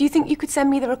 Do you think you could send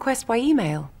me the request by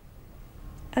email?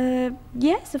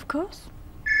 Yes, of course.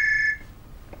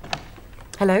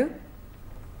 Hello?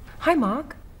 Hi,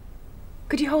 Mark.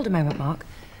 Could you hold a moment, Mark?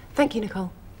 Thank you,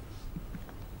 Nicole.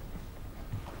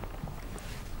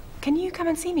 Can you come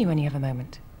and see me when you have a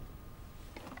moment?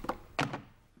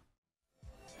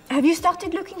 Have you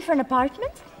started looking for an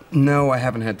apartment? No, I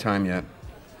haven't had time yet.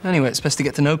 Anyway, it's best to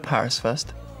get to know Paris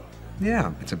first.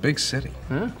 Yeah, it's a big city.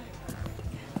 Huh?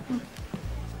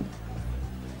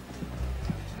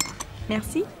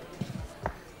 Merci.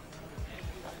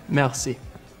 Merci.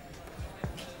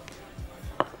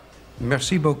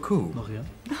 Merci beaucoup.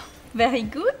 Very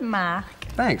good, Mark.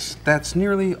 Thanks. That's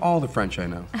nearly all the French I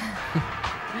know.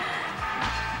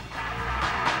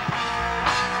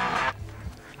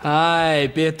 Hi,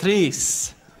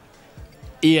 Beatrice.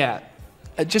 Yeah,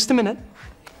 just a minute.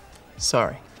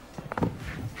 Sorry.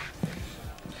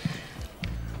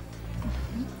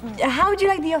 How would you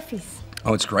like the office?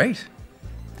 Oh, it's great.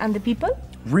 And the people?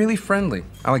 Really friendly.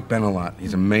 I like Ben a lot.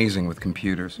 He's amazing with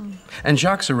computers. And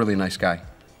Jacques' a really nice guy.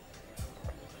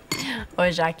 Oh,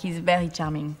 Jacques, he's very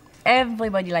charming.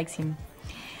 Everybody likes him.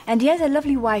 And he has a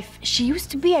lovely wife. She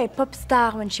used to be a pop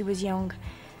star when she was young.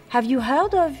 Have you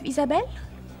heard of Isabelle?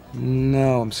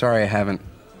 No, I'm sorry, I haven't.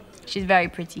 She's very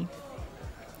pretty.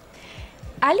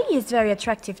 Ali is very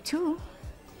attractive too.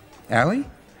 Allie?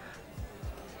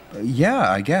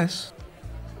 Yeah, I guess.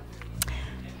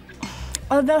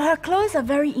 Although her clothes are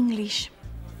very English.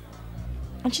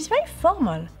 And she's very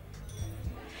formal.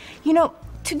 You know,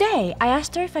 today I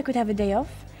asked her if I could have a day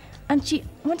off, and she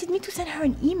wanted me to send her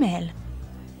an email.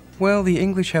 Well, the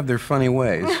English have their funny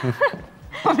ways.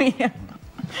 Oh, yeah.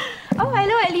 Oh,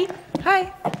 hello, Ali.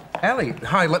 Hi. Allie,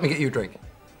 hi, let me get you a drink.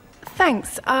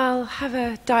 Thanks. I'll have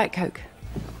a Diet Coke.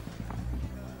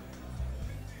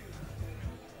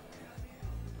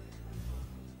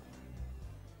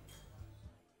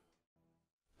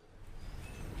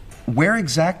 Where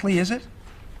exactly is it?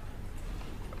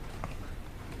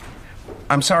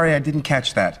 I'm sorry, I didn't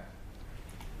catch that.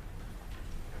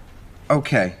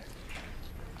 Okay.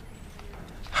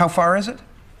 How far is it?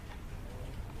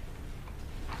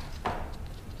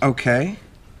 Okay.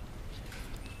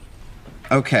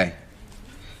 Okay.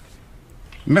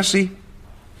 Merci.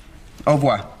 Au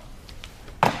revoir.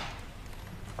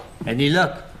 Any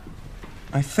luck?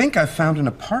 I think I found an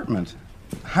apartment.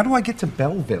 How do I get to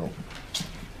Belleville?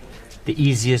 The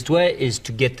easiest way is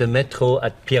to get the metro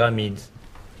at Pyramids.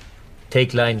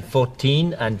 Take line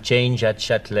 14 and change at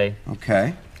Châtelet.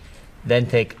 Okay. Then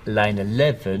take line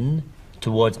 11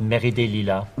 towards Mairie des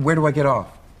Lilas. Where do I get off?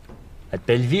 At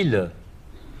Belleville.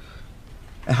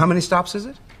 And how many stops is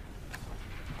it?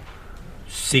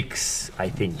 6, I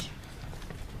think.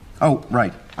 Oh,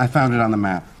 right. I found it on the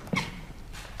map.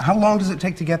 How long does it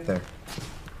take to get there?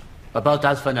 About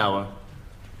half an hour.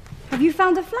 Have you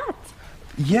found a flat?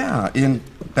 Yeah, in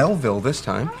Belleville this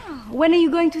time. Oh, when are you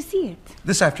going to see it?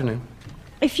 This afternoon.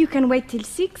 If you can wait till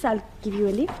 6, I'll give you a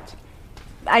lift.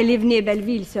 I live near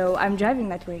Belleville, so I'm driving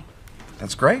that way.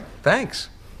 That's great. Thanks.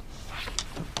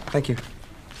 Thank you.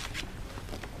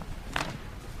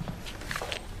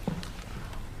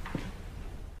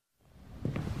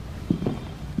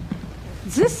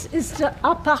 This is the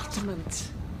apartment.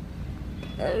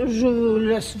 Je vous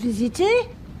laisse visiter.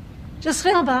 Je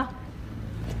serai en bas.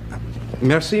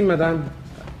 Merci, madame.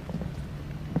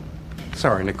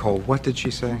 Sorry, Nicole. What did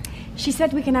she say? She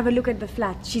said we can have a look at the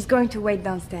flat. She's going to wait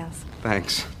downstairs.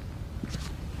 Thanks.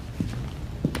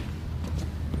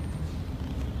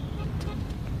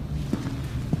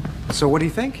 So what do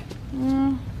you think?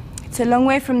 It's a long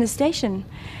way from the station.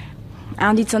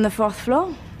 And it's on the 4th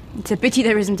floor. It's a pity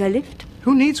there isn't a lift.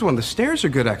 Who needs one? The stairs are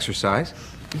good exercise.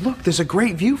 Look, there's a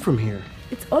great view from here.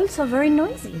 It's also very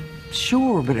noisy.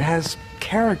 Sure, but it has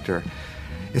character.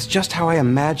 It's just how I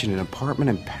imagine an apartment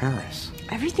in Paris.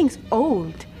 Everything's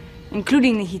old,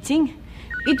 including the heating.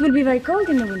 It will be very cold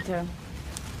in the winter.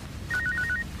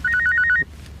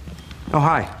 Oh,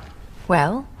 hi.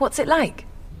 Well, what's it like?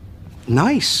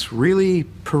 Nice, really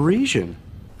Parisian.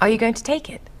 Are you going to take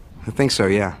it? I think so,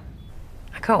 yeah.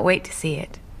 I can't wait to see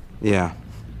it. Yeah.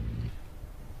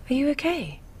 Are you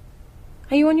okay?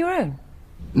 Are you on your own?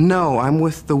 No, I'm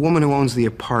with the woman who owns the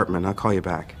apartment. I'll call you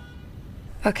back.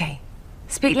 Okay.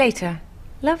 Speak later.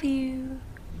 Love you.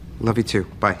 Love you too.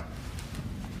 Bye.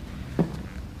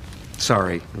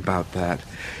 Sorry about that.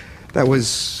 That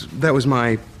was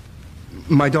my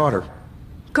daughter.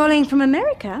 Calling from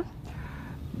America?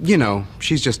 You know,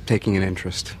 she's just taking an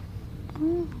interest.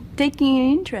 Taking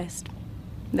an interest.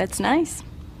 That's nice.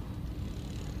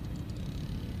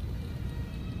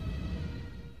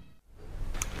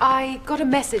 I got a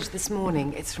message this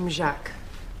morning. It's from Jacques.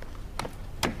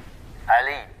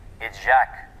 Ali, it's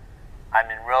Jacques. I'm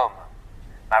in Rome.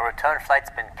 My return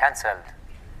flight's been cancelled.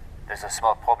 There's a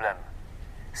small problem.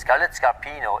 Scarlett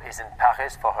Scarpino is in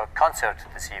Paris for her concert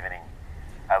this evening.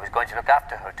 I was going to look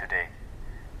after her today.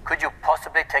 Could you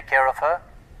possibly take care of her?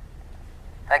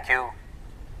 Thank you.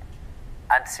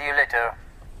 And see you later.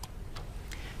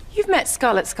 You've met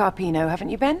Scarlett Scarpino, haven't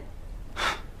you, Ben?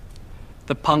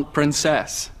 The punk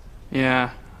princess. Yeah,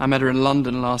 I met her in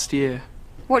London last year.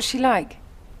 What's she like?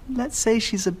 Let's say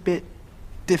she's a bit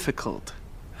difficult.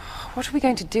 What are we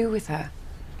going to do with her?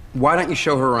 Why don't you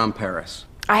show her around Paris?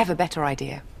 I have a better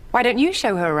idea. Why don't you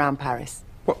show her around Paris?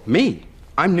 What, me?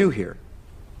 I'm new here.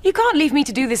 You can't leave me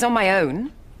to do this on my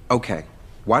own. Okay,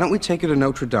 why don't we take her to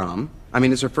Notre Dame? I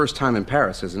mean, it's her first time in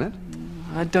Paris, isn't it?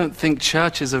 I don't think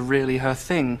churches are really her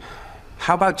thing.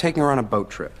 How about taking her on a boat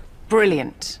trip?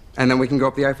 Brilliant. And then we can go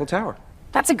up the Eiffel Tower.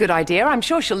 That's a good idea. I'm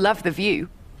sure she'll love the view.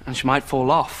 And she might fall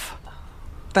off.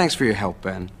 Thanks for your help,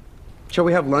 Ben. Shall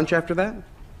we have lunch after that?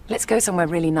 Let's go somewhere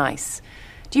really nice.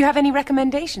 Do you have any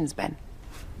recommendations, Ben?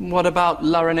 What about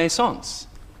La Renaissance?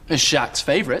 Jacques'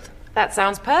 favorite. That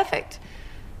sounds perfect.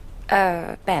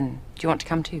 Ben, do you want to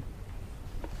come too?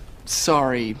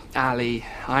 Sorry, Ali.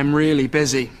 I'm really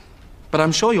busy. But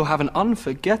I'm sure you'll have an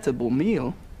unforgettable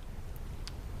meal.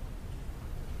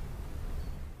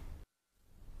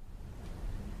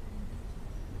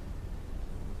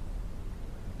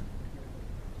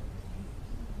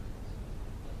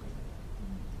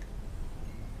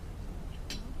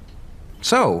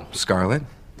 So, Scarlett,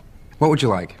 what would you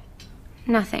like?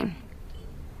 Nothing.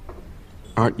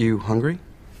 Aren't you hungry?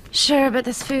 Sure, but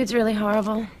this food's really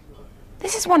horrible.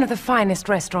 This is one of the finest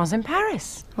restaurants in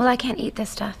Paris. Well, I can't eat this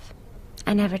stuff.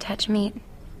 I never touch meat.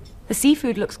 The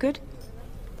seafood looks good.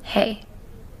 Hey,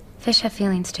 fish have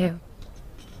feelings too.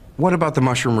 What about the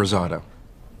mushroom risotto?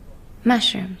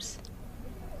 Mushrooms?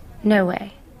 No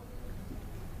way.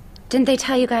 Didn't they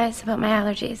tell you guys about my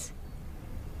allergies?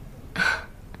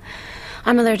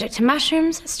 I'm allergic to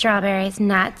mushrooms, strawberries,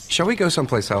 nuts. Shall we go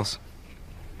someplace else?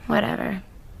 Whatever.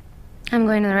 I'm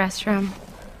going to the restroom.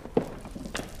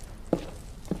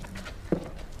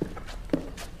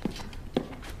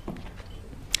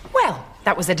 Well,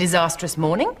 that was a disastrous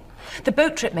morning. The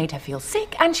boat trip made her feel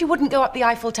sick, and she wouldn't go up the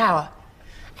Eiffel Tower.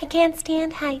 I can't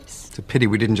stand heights. It's a pity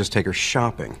we didn't just take her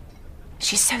shopping.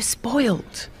 She's so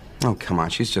spoiled. Oh, come on,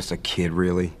 she's just a kid,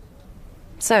 really.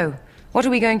 So, what are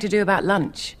we going to do about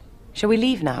lunch? Shall we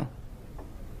leave now?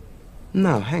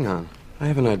 No, hang on. I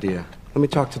have an idea. Let me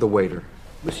talk to the waiter.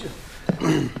 Monsieur.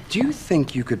 Do you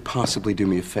think you could possibly do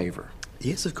me a favor?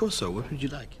 Yes, of course, sir. What would you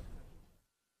like?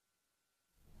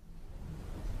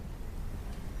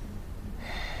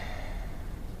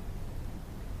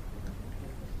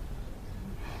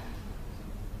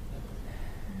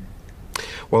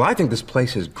 Well, I think this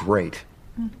place is great.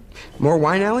 More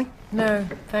wine, Allie? No,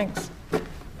 thanks.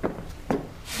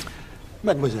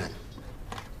 Mademoiselle.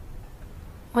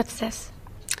 What's this?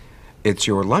 It's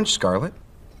your lunch, Scarlett.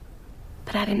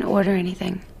 But I didn't order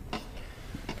anything.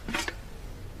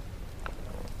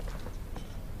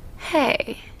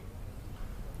 Hey.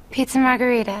 Pizza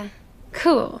margarita.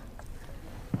 Cool.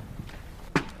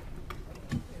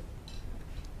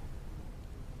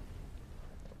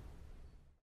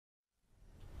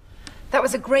 That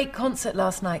was a great concert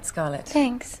last night, Scarlett.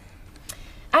 Thanks.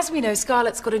 As we know,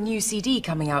 Scarlett's got a new CD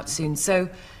coming out soon, so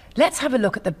let's have a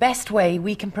look at the best way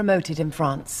we can promote it in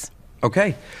France.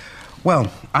 Okay.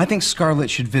 Well, I think Scarlett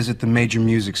should visit the major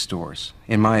music stores.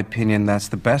 In my opinion, that's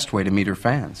the best way to meet her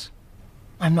fans.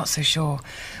 I'm not so sure.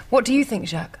 What do you think,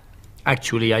 Jacques?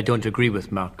 Actually, I don't agree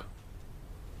with Marc.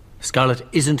 Scarlett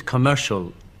isn't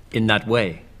commercial in that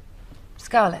way.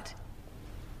 Scarlett.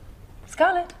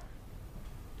 Scarlett?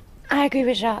 I agree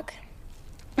with Jacques.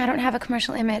 I don't have a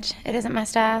commercial image. It isn't my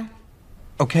style.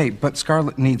 Okay, but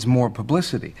Scarlett needs more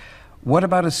publicity. What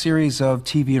about a series of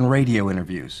TV and radio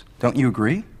interviews? Don't you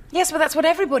agree? Yes, but that's what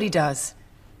everybody does.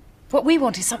 What we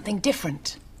want is something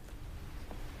different.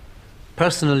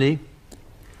 Personally,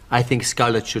 I think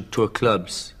Scarlett should tour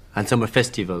clubs and summer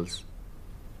festivals.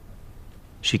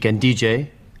 She can DJ,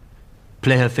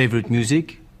 play her favorite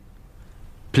music,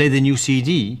 play the new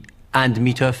CD, and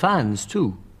meet her fans,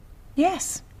 too.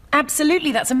 Yes,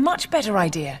 absolutely. That's a much better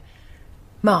idea.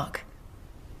 Marc.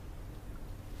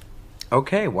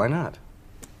 Okay, why not?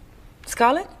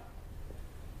 Scarlett?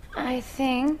 I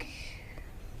think...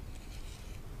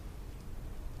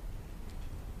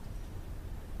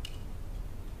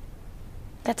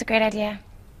 That's a great idea.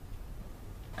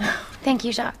 Thank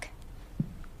you, Jacques.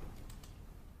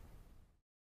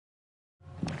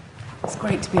 It's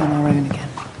great to be on our own again.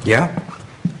 Yeah?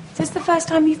 Is this the first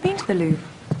time you've been to the Louvre?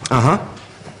 Uh-huh.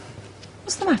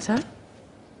 What's the matter?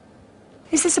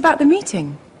 Is this about the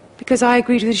meeting? Because I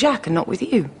agreed with Jacques and not with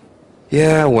you.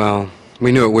 Yeah, well,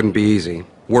 we knew it wouldn't be easy.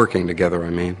 Working together, I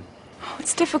mean. Oh,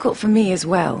 it's difficult for me as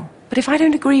well. But if I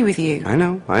don't agree with you... I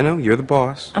know. You're the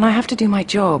boss. And I have to do my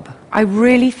job. I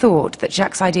really thought that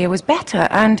Jacques' idea was better,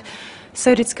 and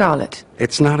so did Scarlett.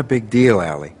 It's not a big deal,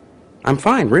 Allie. I'm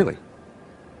fine, really.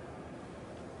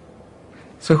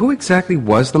 So who exactly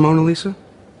was the Mona Lisa?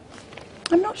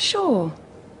 I'm not sure.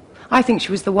 I think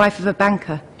she was the wife of a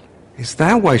banker. Is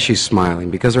that why she's smiling?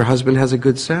 Because her husband has a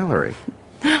good salary?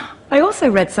 I also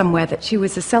read somewhere that she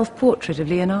was a self-portrait of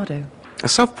Leonardo. A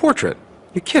self-portrait?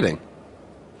 You're kidding.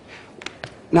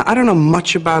 Now, I don't know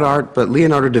much about art, but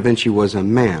Leonardo da Vinci was a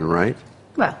man, right?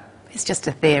 Well, it's just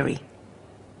a theory.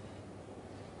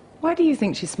 Why do you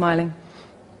think she's smiling?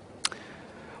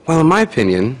 Well, in my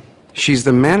opinion, she's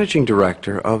the managing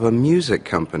director of a music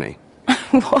company.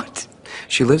 What?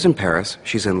 She lives in Paris,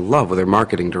 she's in love with her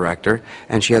marketing director,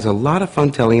 and she has a lot of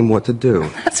fun telling him what to do.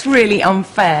 That's really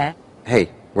unfair.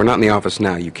 Hey, We're not in the office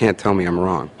now. You can't tell me I'm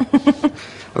wrong.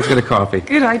 Let's get a coffee.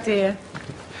 Good idea.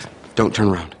 Don't turn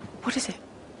around. What is it?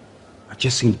 I've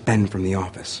just seen Ben from the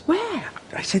office. Where?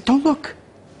 I said, don't look.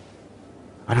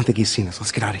 I don't think he's seen us.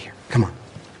 Let's get out of here. Come on.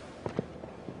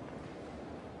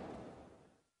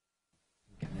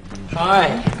 Hi.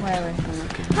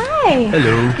 Hi.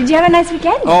 Hello. Did you have a nice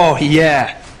weekend? Oh,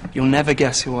 yeah. You'll never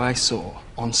guess who I saw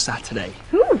on Saturday.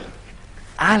 Who?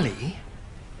 Ali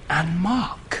and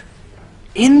Mark.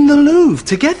 In the Louvre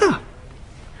together.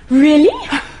 Really?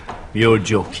 You're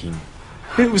joking.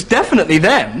 It was definitely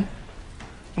them.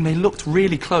 And they looked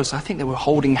really close. I think they were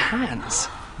holding hands.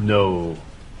 No,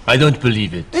 I don't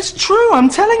believe it. It's true, I'm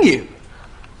telling you.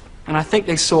 And I think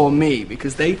they saw me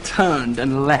because they turned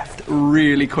and left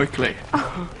really quickly.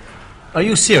 Are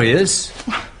you serious?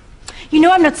 You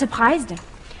know, I'm not surprised.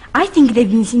 I think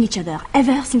they've been seeing each other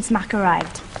ever since Mark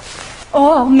arrived.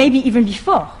 Or maybe even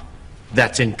before.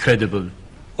 That's incredible.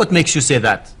 What makes you say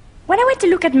that? When I went to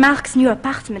look at Mark's new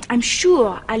apartment, I'm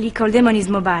sure Ali called him on his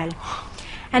mobile.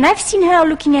 And I've seen her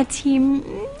looking at him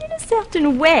in a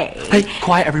certain way. Hey,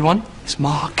 quiet everyone. It's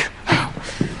Mark.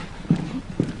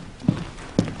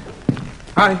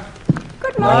 Hi.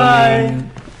 Good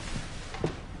morning.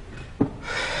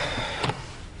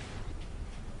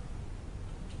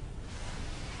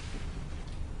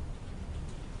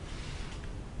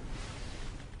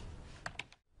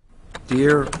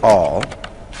 Dear all,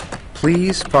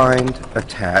 please find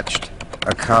attached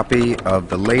a copy of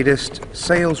the latest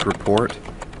sales report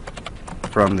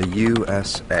from the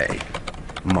USA.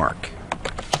 Mark.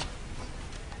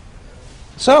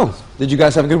 So, did you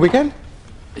guys have a good weekend?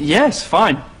 Yes,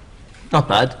 fine. Not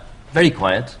bad. Very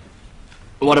quiet.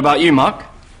 What about you, Mark?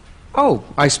 Oh,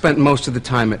 I spent most of the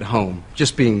time at home,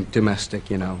 just being domestic,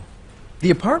 you know. The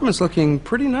apartment's looking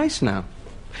pretty nice now.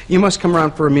 You must come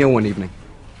around for a meal one evening.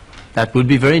 That would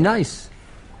be very nice.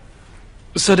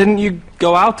 So didn't you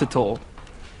go out at all?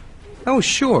 Oh,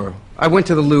 sure. I went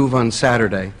to the Louvre on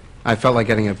Saturday. I felt like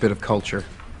getting a bit of culture.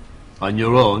 On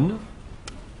your own?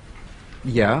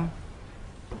 Yeah.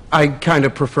 I kind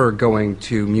of prefer going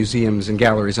to museums and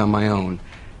galleries on my own.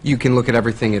 You can look at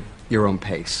everything at your own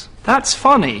pace. That's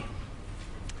funny.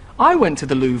 I went to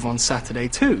the Louvre on Saturday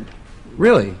too.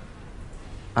 Really?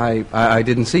 I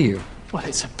didn't see you. Well,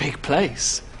 it's a big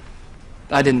place.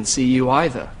 I didn't see you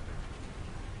either.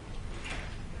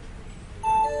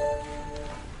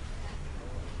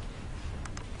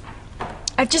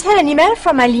 I've just had an email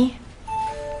from Ali.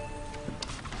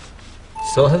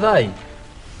 So have I.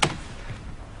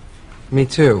 Me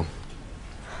too.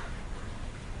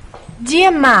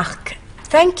 Dear Mark,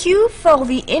 thank you for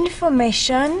the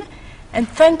information and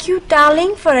thank you,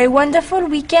 darling, for a wonderful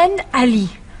weekend, Ali.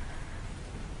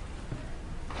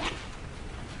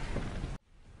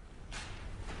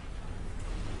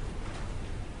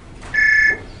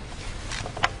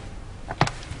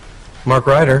 Mark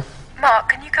Ryder. Mark,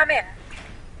 can you come in?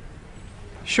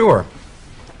 Sure.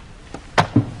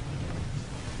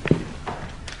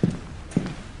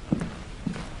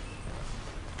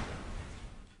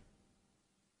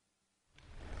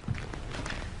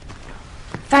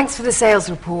 Thanks for the sales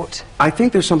report. I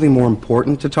think there's something more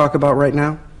important to talk about right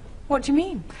now. What do you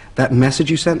mean? That message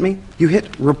you sent me, you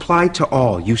hit reply to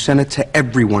all. You sent it to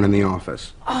everyone in the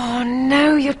office. Oh,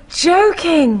 no, you're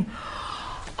joking.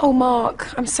 Oh,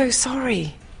 Mark, I'm so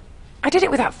sorry. I did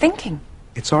it without thinking.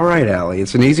 It's all right, Allie.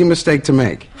 It's an easy mistake to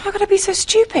make. How could I be so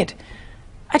stupid?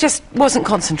 I just wasn't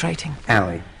concentrating.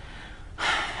 Allie,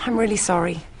 I'm really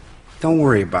sorry. don't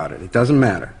worry about it. It doesn't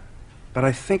matter. But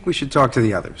I think we should talk to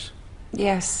the others.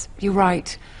 Yes, you're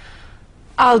right.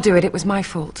 I'll do it. It was my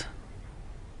fault.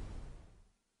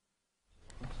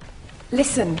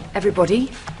 Listen,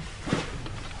 everybody.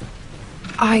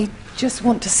 I just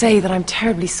want to say that I'm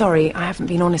terribly sorry I haven't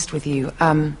been honest with you.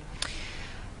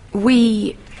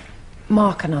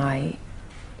 Mark and I,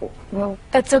 well...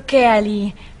 That's okay,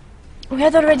 Ali. We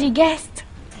had already guessed.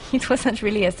 It wasn't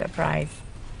really a surprise.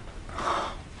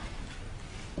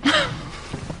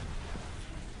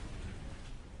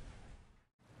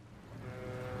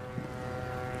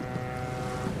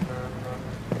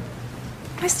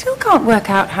 I still can't work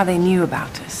out how they knew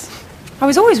about us. I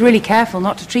was always really careful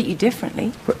not to treat you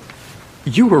differently. But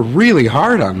you were really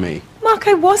hard on me. Mark,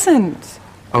 I wasn't.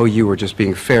 Oh, you were just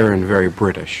being fair and very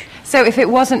British. So if it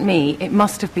wasn't me, it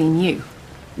must have been you.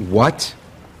 What?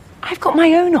 I've got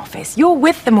my own office. You're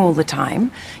with them all the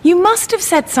time. You must have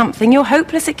said something. You're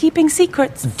hopeless at keeping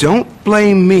secrets. Don't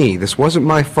blame me. This wasn't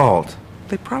my fault.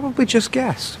 They probably just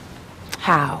guessed.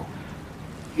 How?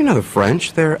 You know the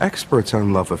French. They're experts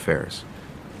on love affairs.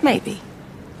 Maybe.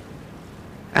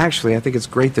 Actually, I think it's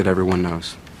great that everyone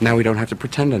knows. Now we don't have to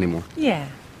pretend anymore. Yeah,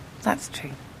 That's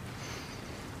true.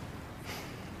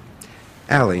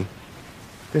 Allie,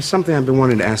 there's something I've been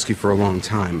wanting to ask you for a long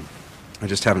time. I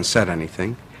just haven't said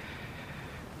anything.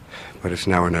 But it's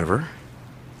now or never.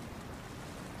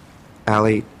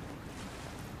 Allie,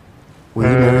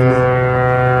 will you marry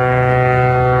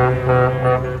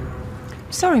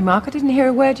me? Sorry, Mark, I didn't hear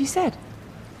a word you said.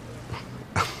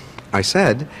 I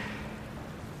said,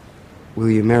 will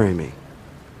you marry me?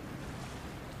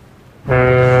 I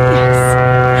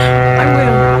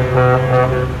will.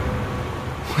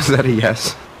 Was that a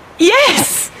yes?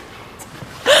 Yes!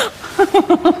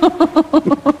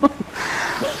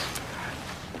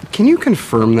 Can you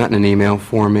confirm that in an email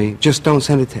for me? Just don't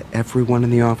send it to everyone in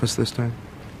the office this time.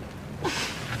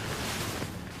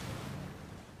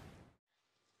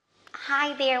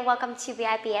 Hi there, welcome to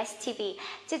VIPS TV.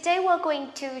 Today we're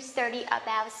going to study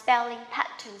about spelling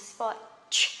patterns for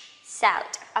ch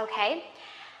sound, okay?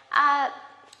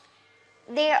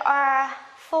 There are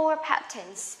 4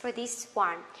 patterns for this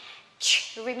one.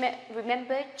 Ch,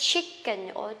 remember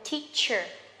chicken or teacher.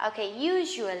 Okay,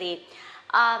 usually,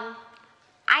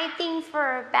 I think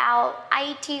for about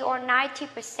 80 or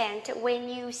 90% when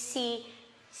you see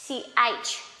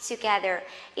CH together,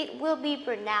 it will be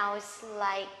pronounced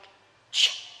like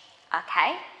ch,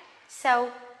 okay?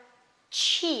 So,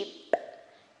 cheap,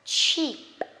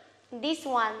 cheap. This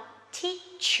one,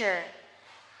 teacher,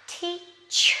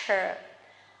 teacher.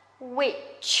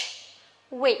 Which,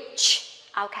 which,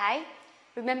 okay?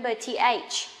 Remember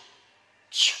TH.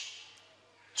 Ch,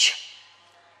 ch.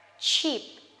 Cheap,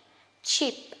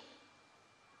 cheap.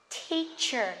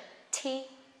 Teacher,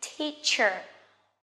 teacher.